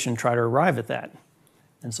 help the nation try to arrive at that.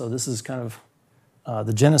 And so this is kind of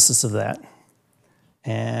the genesis of that.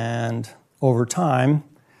 And over time,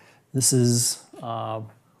 this is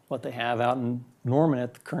what they have out in Norman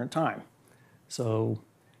at the current time. So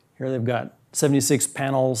here they've got 76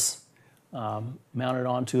 panels mounted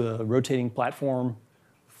onto a rotating platform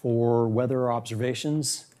for weather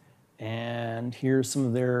observations. And here's some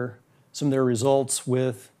of their some of their results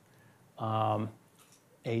with a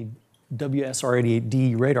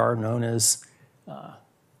WSR-88D radar known as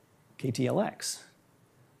KTLX.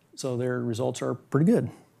 So their results are pretty good.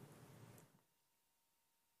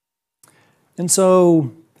 And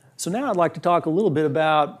so now I'd like to talk a little bit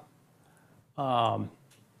about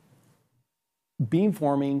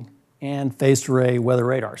beamforming and phased array weather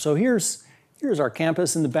radar. So here's our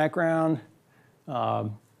campus in the background.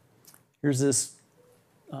 Here's this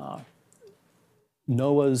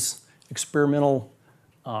NOAA's experimental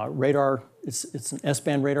radar. It's an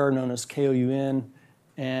S-band radar known as KOUN.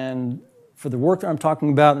 And for the work that I'm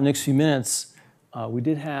talking about in the next few minutes, we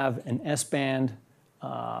did have an S-band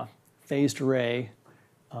phased array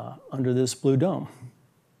under this blue dome.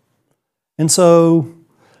 And so,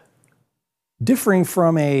 differing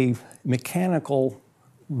from a mechanical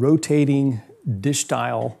rotating dish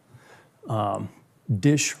style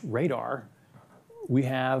dish radar, we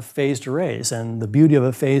have phased arrays. And the beauty of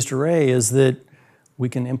a phased array is that we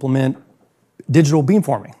can implement digital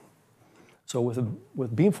beamforming. So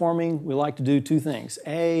with beamforming, we like to do two things.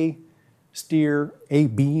 A, steer a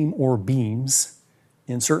beam or beams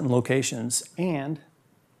in certain locations, and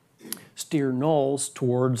steer nulls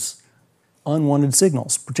towards unwanted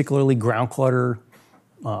signals, particularly ground clutter,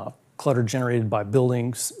 clutter generated by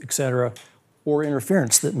buildings, etc., or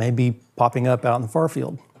interference that may be popping up out in the far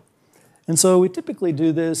field. And so we typically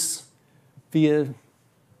do this via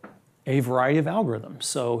a variety of algorithms.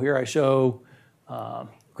 So here I show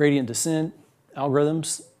gradient descent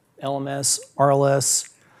algorithms, LMS, RLS,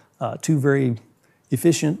 two very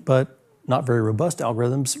efficient but not very robust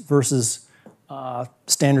algorithms versus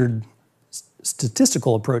standard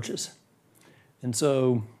statistical approaches. And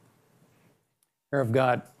so here I've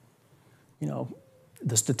got,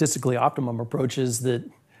 the statistically optimum approaches that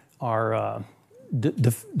are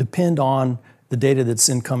depend on the data that's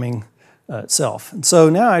incoming itself. And so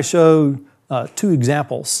now I show two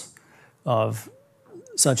examples of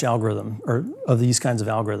such algorithm, or of these kinds of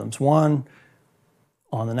algorithms. One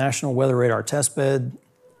on the National Weather Radar testbed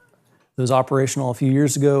that was operational a few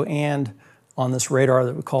years ago, and on this radar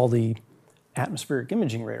that we call the atmospheric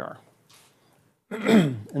imaging radar.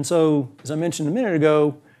 And so, as I mentioned a minute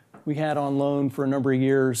ago, we had on loan for a number of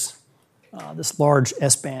years this large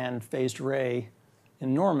S-band phased array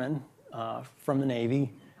in Norman from the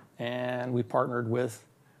Navy, and we partnered with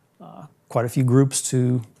quite a few groups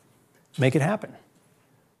to make it happen.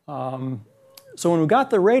 So when we got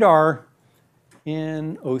the radar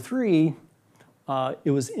in '03,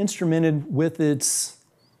 it was instrumented with its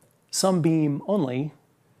sunbeam only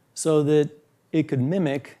so that it could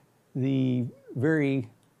mimic the very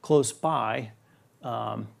close by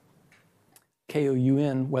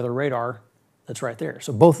KOUN weather radar that's right there.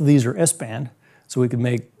 So both of these are S-band, so we could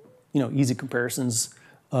make easy comparisons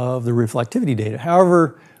of the reflectivity data.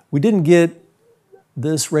 However, we didn't get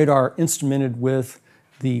this radar instrumented with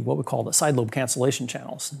what we call the side lobe cancellation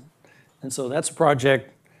channels. And so that's a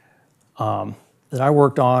project that I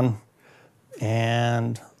worked on,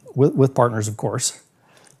 and with partners, of course.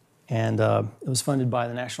 And it was funded by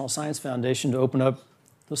the National Science Foundation to open up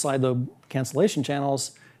the side lobe cancellation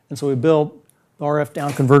channels. And so we built the RF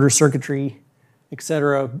down converter circuitry, et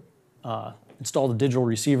cetera, installed the digital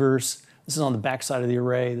receivers. This is on the back side of the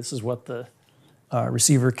array. This is what the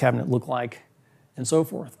receiver cabinet looked like, and so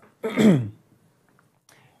forth.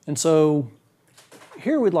 And so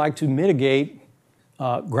here we'd like to mitigate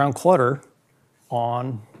ground clutter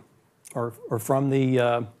on or from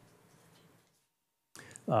the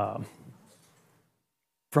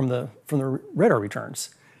radar returns.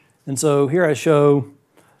 And so here I show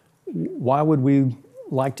why would we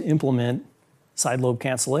like to implement side lobe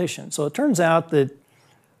cancellation. So it turns out that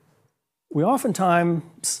we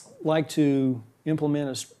oftentimes like to implement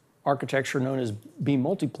an architecture known as beam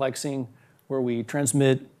multiplexing, where we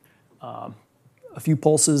transmit a few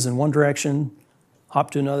pulses in one direction,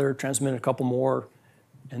 hop to another, transmit a couple more,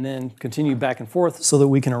 and then continue back and forth so that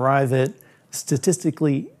we can arrive at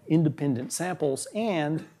statistically independent samples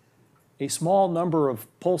and a small number of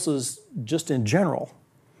pulses just in general.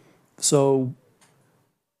 So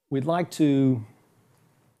we'd like to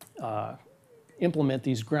implement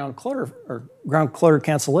these ground clutter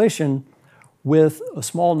cancellation with a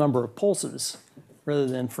small number of pulses, rather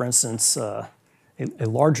than, for instance, a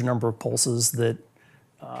large number of pulses that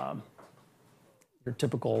your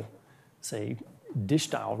typical, say,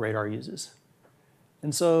 dish-style radar uses.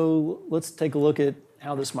 And so let's take a look at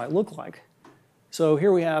how this might look like. So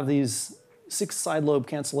here we have these 6 side lobe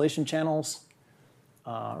cancellation channels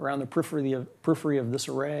around the periphery of this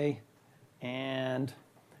array. And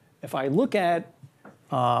if I look at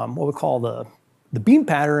what we call the the beam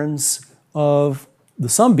patterns of the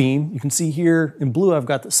sunbeam. You can see here in blue I've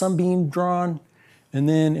got the sunbeam drawn, and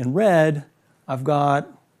then in red I've got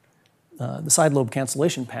the side lobe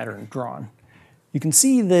cancellation pattern drawn. You can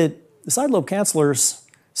see that the side lobe cancellers,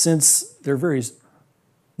 since they're very,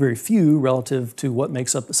 very few relative to what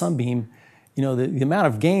makes up the sunbeam, you know, the amount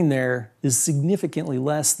of gain there is significantly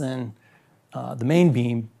less than the main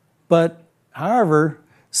beam. But however,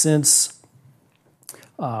 since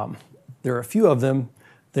there are a few of them,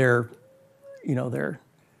 their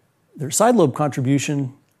side lobe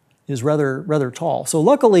contribution is rather tall. So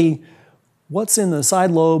luckily, what's in the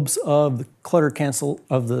side lobes of the clutter cancel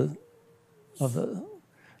of the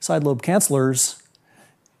side lobe cancellors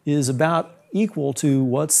is about equal to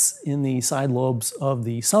what's in the side lobes of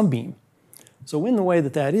the sunbeam. So in the way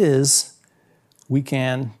that is, we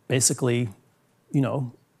can basically, you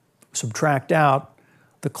know, subtract out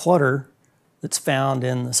the clutter that's found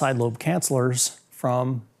in the side lobe cancellors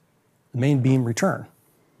from the main beam return.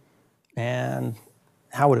 And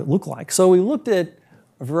how would it look like? So we looked at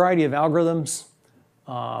a variety of algorithms.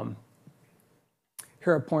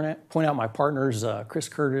 Here I point out my partners, Chris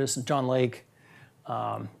Curtis and John Lake.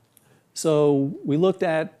 So we looked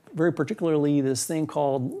at very particularly this thing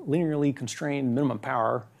called linearly constrained minimum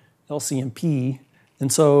power, LCMP.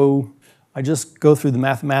 And so I just go through the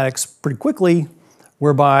mathematics pretty quickly,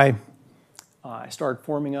 whereby I start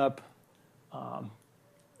forming up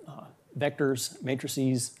vectors,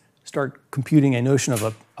 matrices, start computing a notion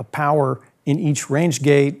of a power in each range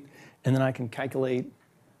gate, and then I can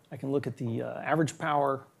look at the average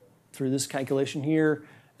power through this calculation here,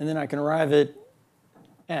 and then I can arrive at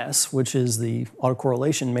S, which is the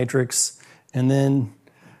autocorrelation matrix, and then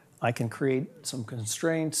I can create some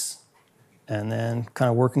constraints, and then kind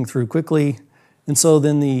of working through quickly. And so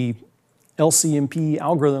then the LCMP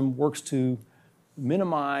algorithm works to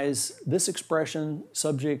minimize this expression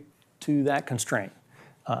subject to that constraint.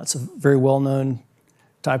 It's a very well-known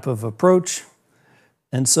type of approach.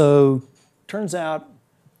 And so turns out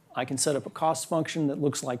I can set up a cost function that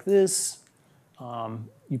looks like this.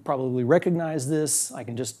 You probably recognize this. I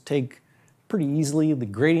can just take pretty easily the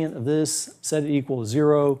gradient of this, set it equal to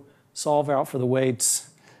 0, solve out for the weights,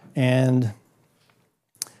 and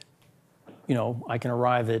you know, I can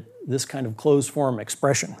arrive at this kind of closed form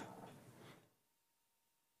expression.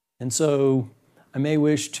 And so I may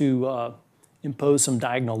wish to impose some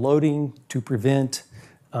diagonal loading to prevent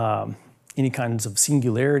any kinds of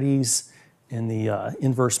singularities in the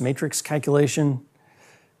inverse matrix calculation,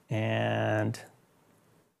 and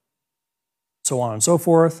so on and so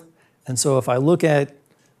forth. And so if I look at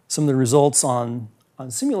some of the results on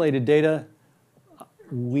simulated data,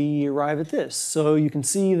 we arrive at this. So you can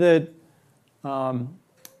see that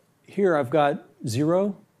here I've got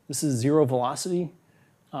 0. This is 0 velocity.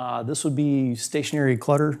 This would be stationary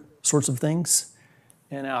clutter sorts of things.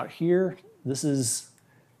 And out here, this is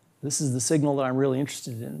the signal that I'm really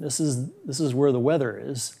interested in. This is where the weather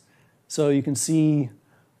is. So you can see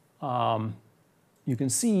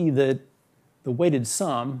that the weighted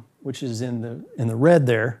sum, which is in the red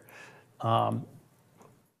there,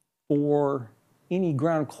 for any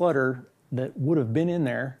ground clutter that would have been in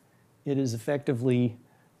there, it is effectively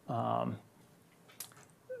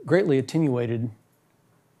greatly attenuated,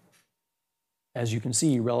 as you can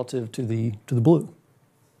see, relative to the blue.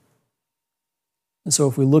 And so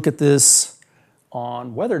if we look at this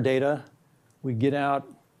on weather data, we get out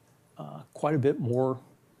quite a bit more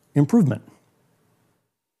improvement.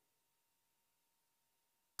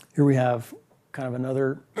 Here we have kind of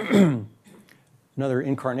another another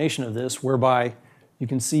incarnation of this, whereby you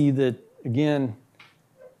can see that, again,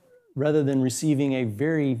 rather than receiving a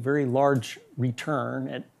very, very large return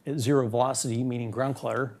at 0 velocity, meaning ground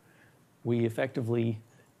clutter, we effectively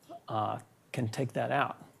can take that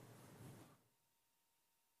out.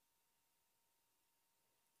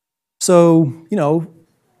 So, you know,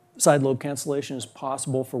 side lobe cancellation is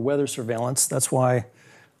possible for weather surveillance. That's why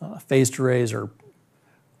phased arrays are,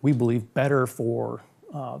 we believe, better for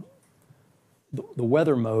the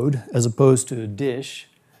weather mode as opposed to a dish.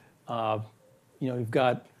 You know, you've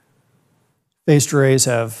got phased arrays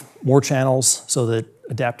have more channels so that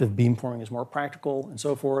adaptive beamforming is more practical and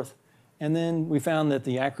so forth. And then we found that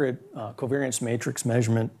the accurate covariance matrix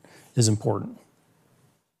measurement is important.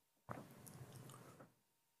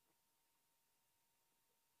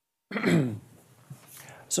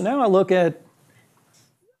 So now I look at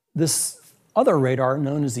this other radar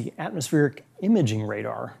known as the atmospheric imaging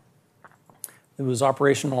radar. It was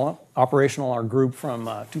operational our group from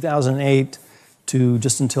 2008 to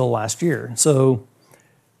just until last year. So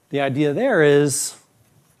the idea there is,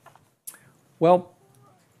 well,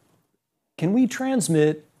 can we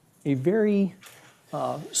transmit a very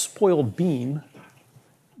spoiled beam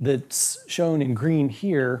that's shown in green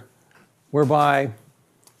here, whereby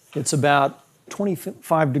it's about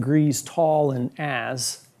 25 degrees tall in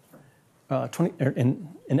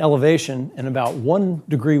in elevation, and about 1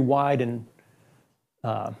 degree wide in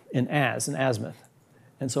azimuth.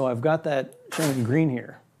 And so I've got that shown in green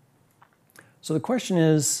here. So the question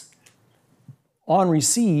is, on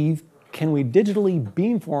receive, can we digitally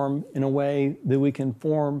beamform in a way that we can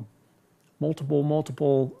form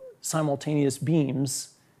multiple simultaneous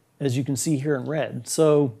beams, as you can see here in red?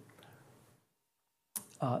 So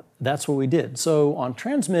that's what we did. So on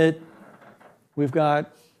transmit, we've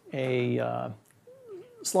got a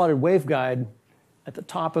slotted waveguide at the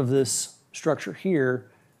top of this structure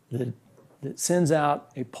here that sends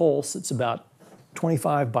out a pulse that's about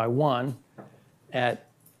 25 by 1 at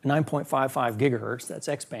 9.55 gigahertz, that's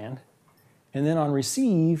X-band. And then on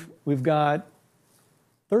receive, we've got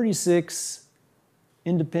 36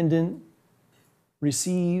 independent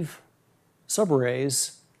receive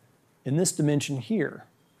subarrays in this dimension here.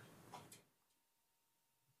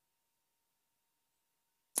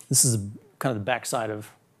 This is kind of the backside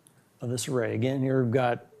of this array. Again, here we've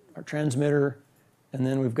got our transmitter, and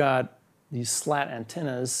then we've got these slat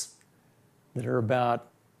antennas that are about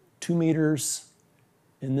 2 meters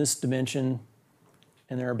in this dimension,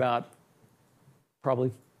 and they're about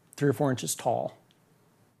probably 3 or 4 inches tall.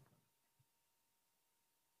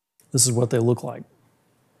 This is what they look like.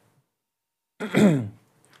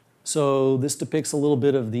 So this depicts a little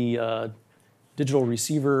bit of the digital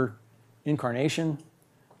receiver incarnation,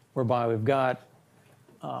 whereby we've got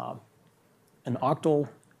an octal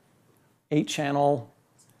 8-channel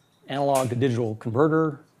analog to digital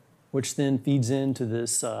converter, which then feeds into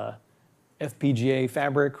this FPGA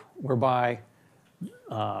fabric, whereby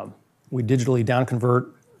we digitally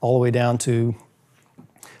downconvert all the way down to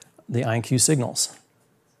the INQ signals.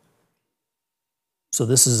 So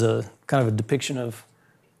this is a kind of a depiction of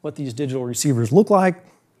what these digital receivers look like.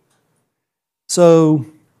 So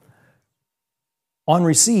on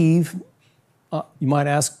receive, you might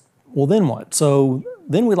ask, well, then what? So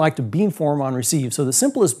then we like to beamform on receive. So the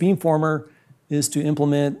simplest beamformer is to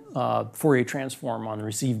implement Fourier transform on the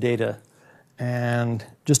received data. And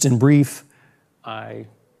just in brief, I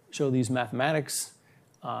show these mathematics.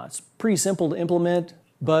 It's pretty simple to implement,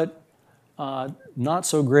 but not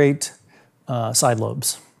so great side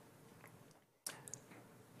lobes.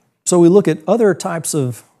 So we look at other types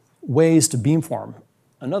of ways to beamform.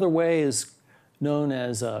 Another way is known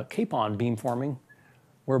as capon beamforming,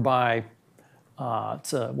 whereby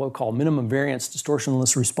it's what we call minimum variance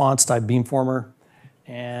distortionless response type beamformer,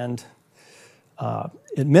 and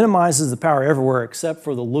it minimizes the power everywhere except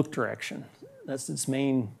for the look direction. That's its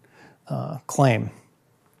main claim.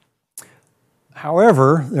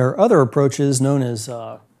 However, there are other approaches known as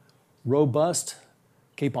robust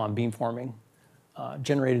capon beamforming,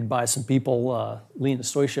 generated by some people, Lee and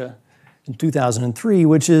Stoisha, in 2003,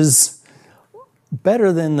 which is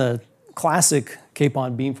better than the classic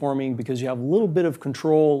capon beamforming because you have a little bit of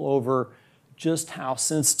control over just how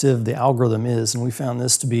sensitive the algorithm is, and we found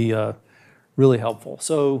this to be really helpful.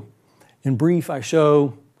 So in brief, I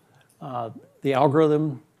show the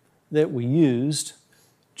algorithm that we used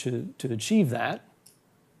to achieve that.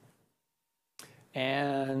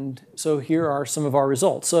 And so here are some of our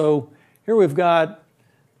results. So here we've got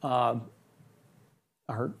our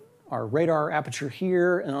radar aperture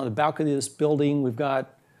here, and on the balcony of this building, we've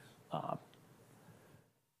got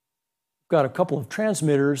a couple of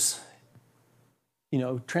transmitters,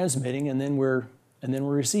 transmitting, and then we're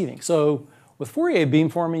receiving. So with Fourier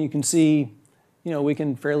beamforming, you can see, we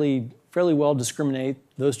can fairly well discriminate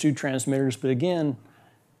those two transmitters, but again,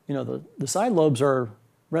 the side lobes are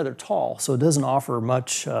rather tall, so it doesn't offer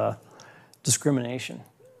much discrimination.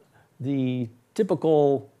 The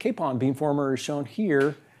typical capon beamformer is shown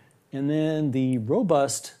here, and then the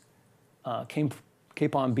robust capon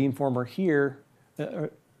beamformer here,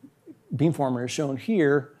 beamformer is shown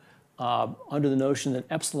here under the notion that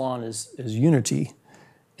epsilon is unity.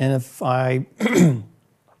 And if I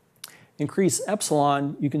increase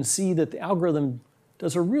epsilon, you can see that the algorithm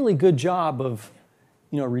does a really good job of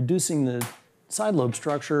reducing the side lobe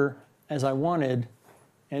structure as I wanted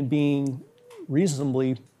and being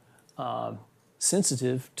reasonably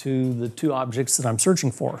sensitive to the two objects that I'm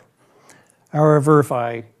searching for. However, if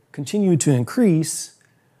I continue to increase,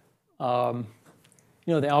 the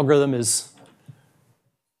algorithm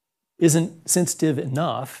isn't sensitive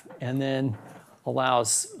enough and then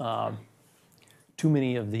allows too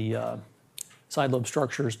many of the side lobe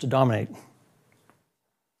structures to dominate.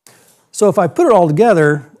 So if I put it all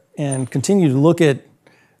together, and continue to look at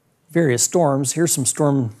various storms. Here's some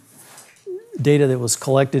storm data that was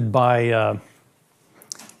collected by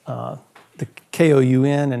the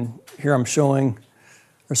KOUN, and here I'm showing,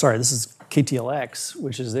 or sorry, this is KTLX,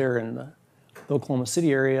 which is there in the Oklahoma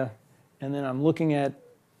City area, and then I'm looking at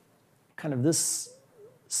kind of this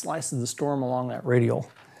slice of the storm along that radial.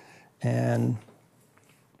 And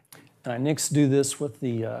I next do this with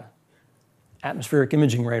the atmospheric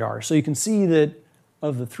imaging radar. So you can see that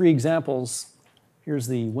of the three examples, here's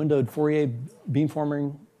the windowed Fourier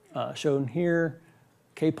beamforming shown here,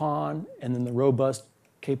 KPON, and then the robust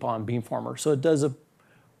KPON beamformer. So it does a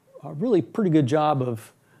really pretty good job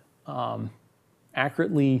of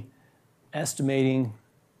accurately estimating,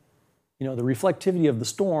 the reflectivity of the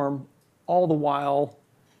storm, all the while,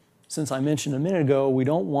 since I mentioned a minute ago, we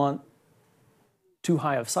don't want too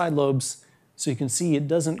high of side lobes, so you can see it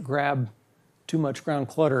doesn't grab too much ground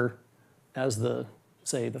clutter as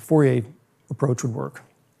say, the Fourier approach would work.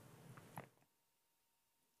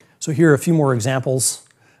 So here are a few more examples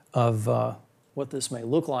of what this may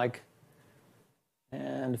look like,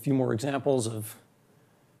 and a few more examples of,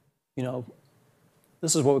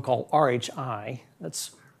 this is what we call RHI.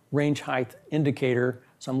 That's range height indicator.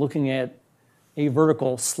 So I'm looking at a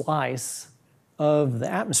vertical slice of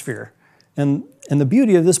the atmosphere. And the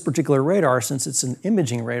beauty of this particular radar, since it's an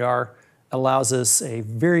imaging radar, allows us a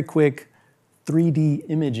very quick 3D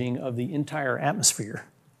imaging of the entire atmosphere.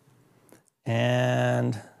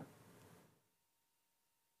 And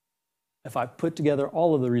if I put together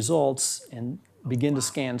all of the results and begin to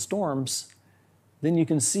scan storms, then you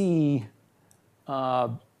can see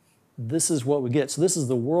this is what we get. So this is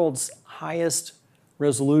the world's highest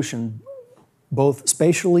resolution, both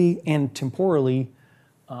spatially and temporally,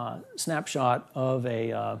 snapshot of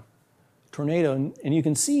a tornado. And you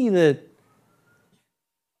can see that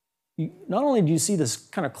not only do you see this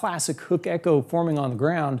kind of classic hook echo forming on the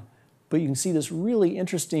ground, but you can see this really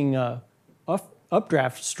interesting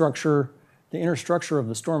updraft structure, the inner structure of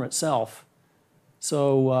the storm itself.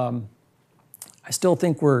 So I still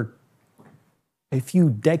think we're a few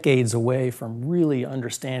decades away from really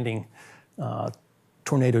understanding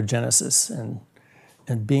tornado genesis and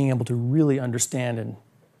being able to really understand and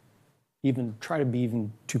even try to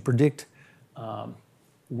to predict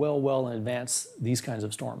well in advance these kinds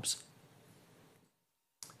of storms.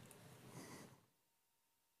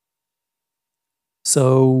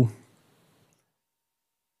 So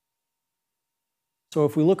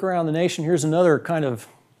if we look around the nation, here's another kind of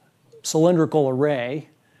cylindrical array.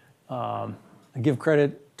 I give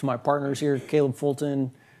credit to my partners here, Caleb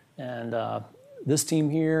Fulton, and this team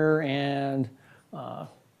here, and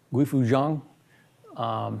Guifu Zhang,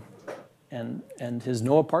 and his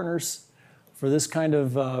NOAA partners for this kind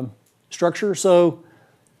of structure. So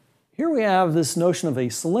here we have this notion of a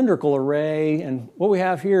cylindrical array, and what we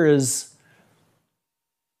have here is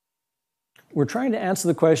we're trying to answer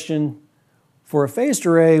the question, for a phased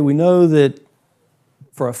array, we know that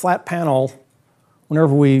for a flat panel,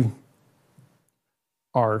 whenever we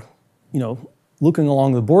are, looking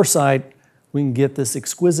along the bore side, we can get this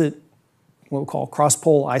exquisite, what we call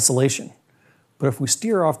cross-pole isolation. But if we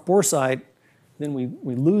steer off bore side, then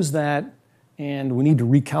we lose that, and we need to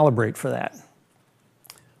recalibrate for that.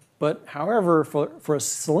 But however, for a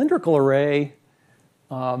cylindrical array,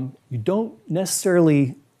 you don't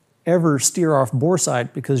necessarily ever steer off bore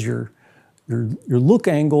side because your look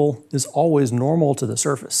angle is always normal to the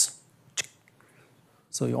surface.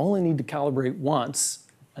 So you only need to calibrate once,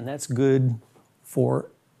 and that's good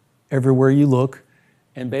for everywhere you look.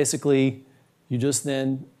 And basically, you just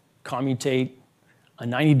then commutate a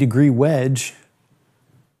 90-degree wedge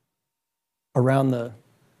around the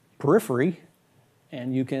periphery,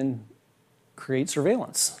 and you can create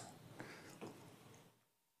surveillance.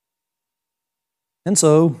 And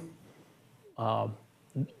so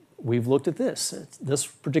we've looked at this. This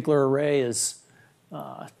particular array is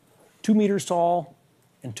 2 meters tall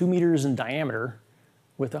and 2 meters in diameter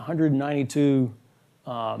with 192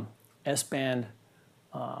 S-band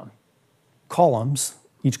columns.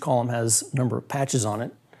 Each column has a number of patches on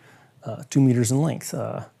it, 2 meters in length.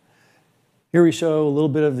 Here we show a little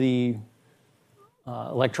bit of the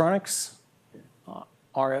electronics,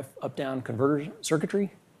 RF up-down converter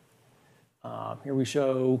circuitry. Here we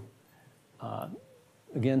show,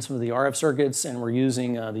 again, some of the RF circuits, and we're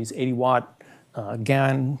using these 80-watt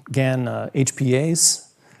GaN HPAs.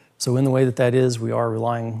 So in the way that is, we are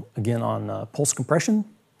relying, again, on pulse compression.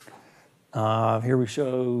 Here we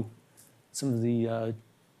show some of the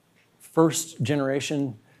first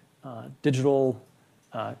generation digital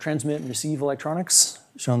transmit and receive electronics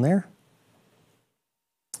shown there.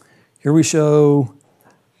 Here we show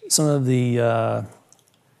some of the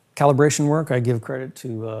calibration work. I give credit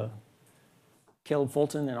to Caleb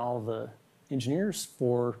Fulton and all of the engineers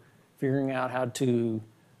for figuring out how to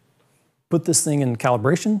put this thing in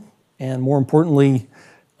calibration, and more importantly,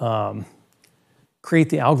 create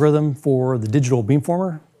the algorithm for the digital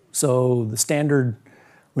beamformer. So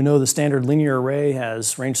we know the standard linear array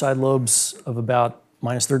has range side lobes of about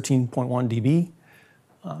minus 13.1 dB.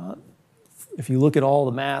 If you look at all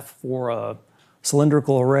the math for a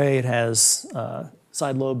cylindrical array, it has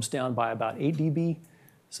side lobes down by about 8 dB.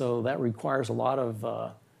 So that requires a lot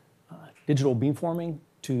of digital beamforming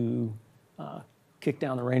to kick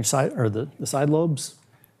down the range side or the side lobes,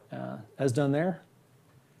 as done there.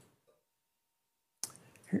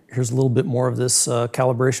 Here's a little bit more of this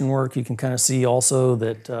calibration work. You can kind of see also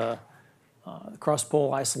that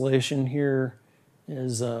cross-pole isolation here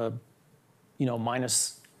is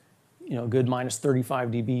minus, good minus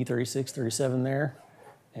 35 dB, 36, 37 there.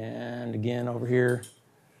 And again, over here,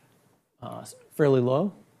 fairly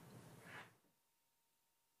low.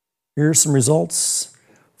 Here's some results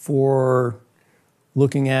for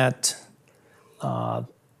looking at a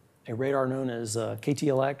radar known as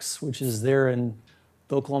KTLX, which is there in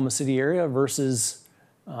the Oklahoma City area, versus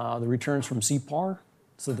the returns from CPAR.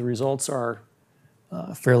 So the results are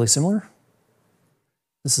fairly similar.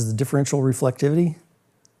 This is the differential reflectivity.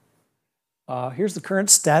 Here's the current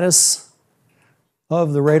status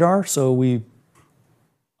of the radar. So we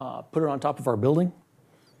put it on top of our building.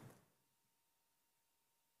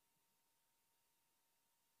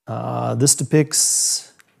 This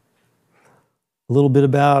depicts a little bit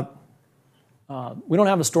about, we don't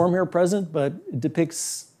have a storm here present, but it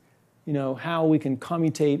depicts, how we can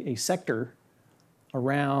commutate a sector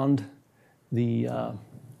around the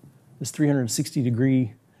this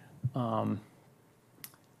 360-degree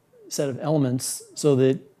set of elements so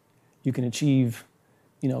that you can achieve,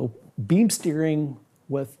 beam steering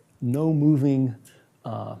with no moving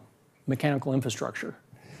mechanical infrastructure,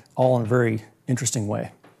 all in a very interesting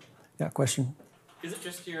way. Yeah, question? Is it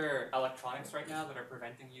just your electronics right now that are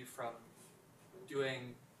preventing you from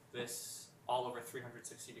doing this all over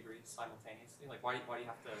 360 degrees simultaneously? Like, why do you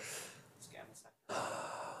have to scan the sector?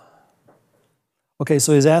 Okay,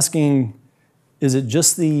 so he's asking, is it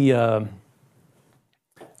just the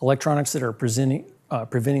electronics that are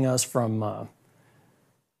preventing us from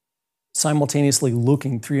simultaneously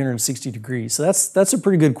looking 360 degrees? So that's a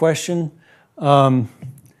pretty good question.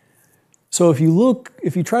 So if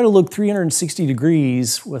you try to look 360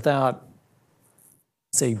 degrees without,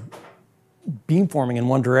 say, beamforming in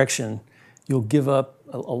one direction, you'll give up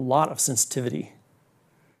a lot of sensitivity.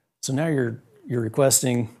 So now you're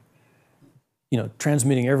requesting,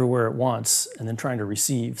 transmitting everywhere at once and then trying to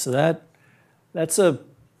receive. So that's a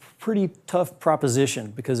pretty tough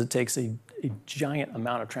proposition because it takes a giant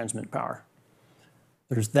amount of transmit power.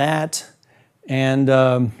 There's that, and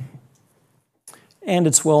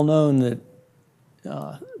it's well known that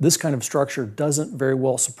this kind of structure doesn't very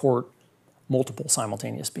well support multiple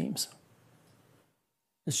simultaneous beams.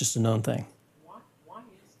 It's just a known thing. Why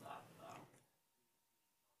is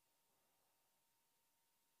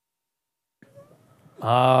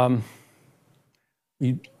that,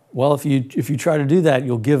 Well, if you try to do that,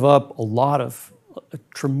 you'll give up a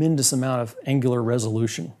tremendous amount of angular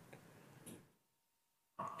resolution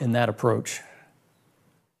in that approach.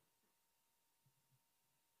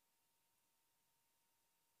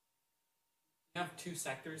 You have two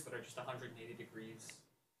sectors that are just 180 degrees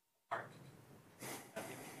apart.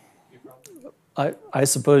 I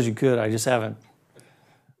suppose you could. I just haven't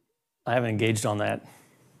engaged on that.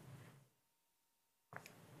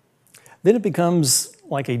 Then it becomes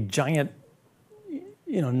like a giant,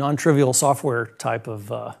 non-trivial software type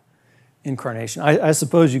of incarnation. I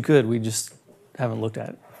suppose you could. We just haven't looked at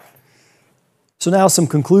it. So now some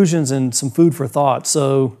conclusions and some food for thought.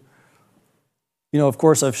 So, of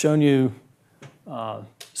course, I've shown you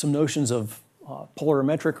some notions of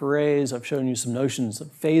polarimetric arrays. I've shown you some notions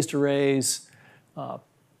of phased arrays,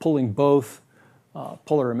 pulling both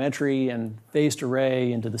polarimetry and phased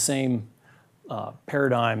array into the same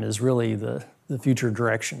paradigm is really the future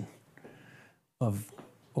direction of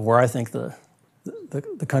where I think the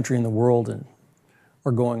country and the world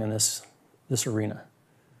are going in this arena.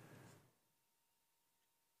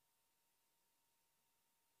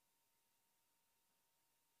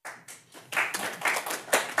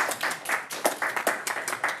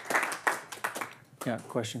 Yeah,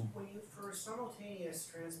 question? For simultaneous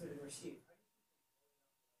transmit and receive,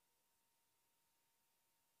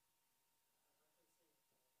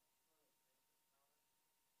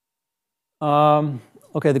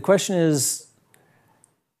 Okay, the question is,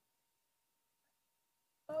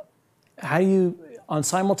 how do you, on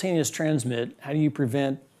simultaneous transmit, how do you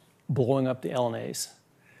prevent blowing up the LNAs?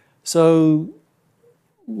 So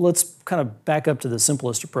let's kind of back up to the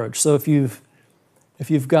simplest approach. So if you've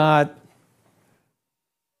got,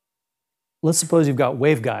 let's suppose you've got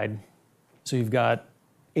waveguide. So you've got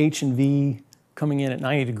H and V coming in at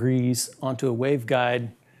 90 degrees onto a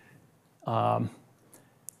waveguide.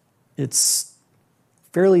 It's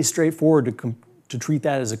fairly straightforward to treat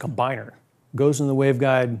that as a combiner. Goes in the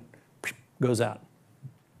waveguide, goes out.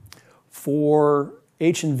 For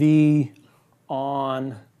H and V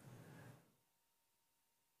on,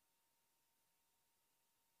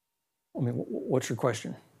 I mean, what's your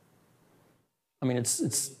question? I mean,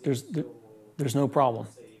 there's no problem.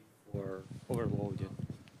 For overloaded.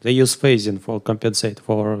 They use phasing for compensate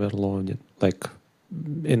for overloaded, like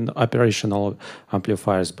in operational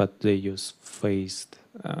amplifiers, but they use phased,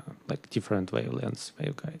 like different wavelengths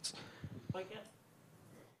waveguides.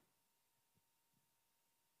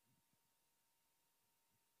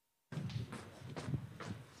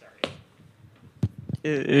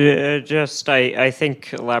 I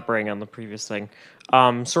think elaborating on the previous thing,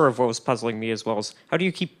 sort of what was puzzling me as well is how do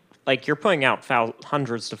you keep, like, you're putting out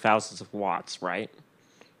hundreds to thousands of watts, right?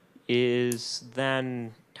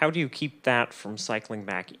 How do you keep that from cycling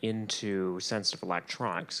back into sensitive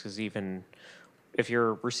electronics? Because even if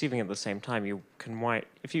you're receiving at the same time, you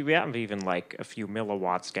if you have even like a few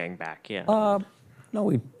milliwatts getting back in.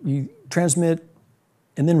 No, you transmit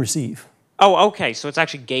and then receive. Oh, okay. So it's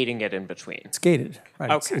actually gating it in between. It's gated, right?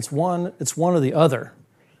 Okay. It's one or the other.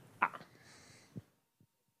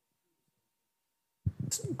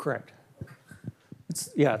 Correct. It's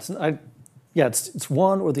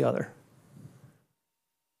one or the other.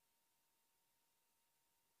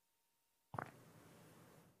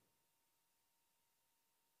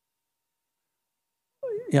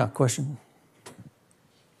 Yeah, question.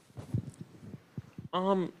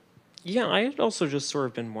 Yeah, I had also just sort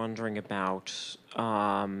of been wondering about,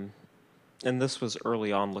 and this was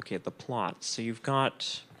early on looking at the plot. So you've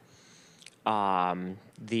got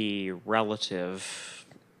the relative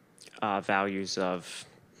values of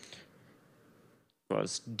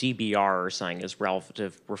was DBR or something as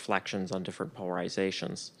relative reflections on different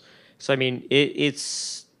polarizations. So I mean,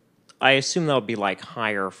 I assume that would be like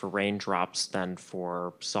higher for raindrops than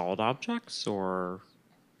for solid objects, or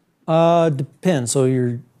Depends. So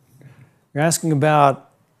you're asking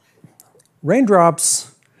about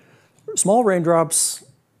raindrops, small raindrops,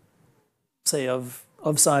 say of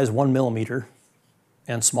size 1 millimeter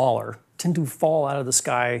and smaller, tend to fall out of the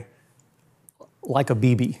sky like a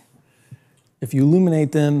BB. If you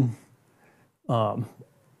illuminate them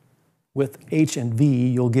with H and V,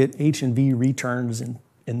 you'll get H and V returns in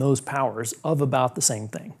those powers of about the same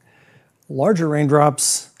thing. Larger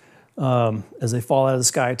raindrops, as they fall out of the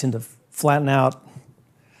sky, tend to flatten out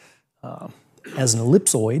as an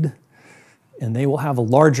ellipsoid, and they will have a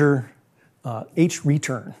larger H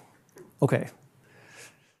return. Okay.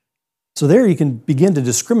 So there you can begin to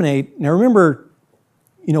discriminate. Now remember,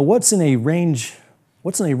 what's in a range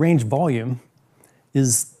volume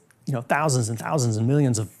is, thousands and thousands and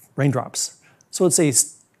millions of raindrops. So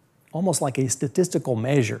it's almost like a statistical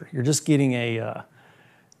measure. You're just getting a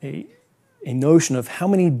notion of how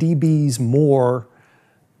many dBs more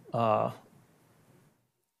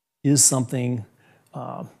is something,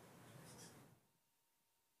 more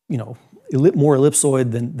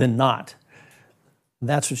ellipsoid than not.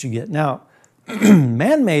 That's what you get. Now,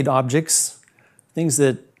 man-made objects, things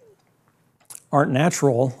that aren't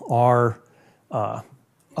natural, are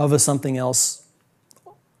of a something else,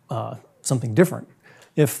 something different.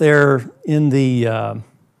 If they're in the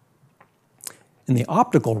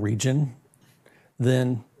optical region,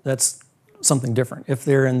 then that's something different. If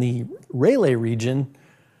they're in the Rayleigh region,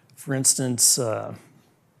 for instance, I'm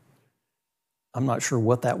not sure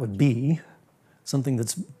what that would be, something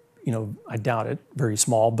that's, I doubt it, very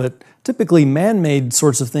small, but typically man-made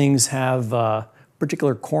sorts of things have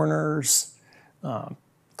particular corners,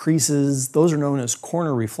 creases. Those are known as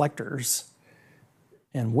corner reflectors.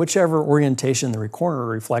 And whichever orientation the corner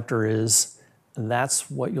reflector is, that's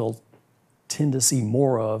what you'll tend to see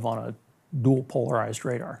more of on a dual polarized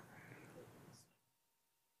radar.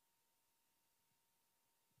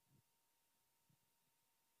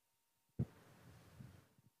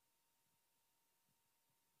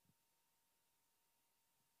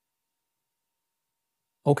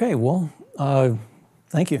 Okay, well,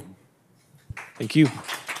 thank you. Thank you.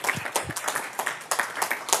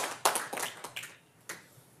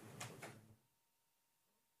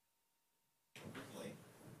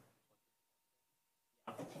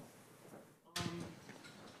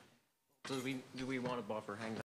 Do we want to buffer hang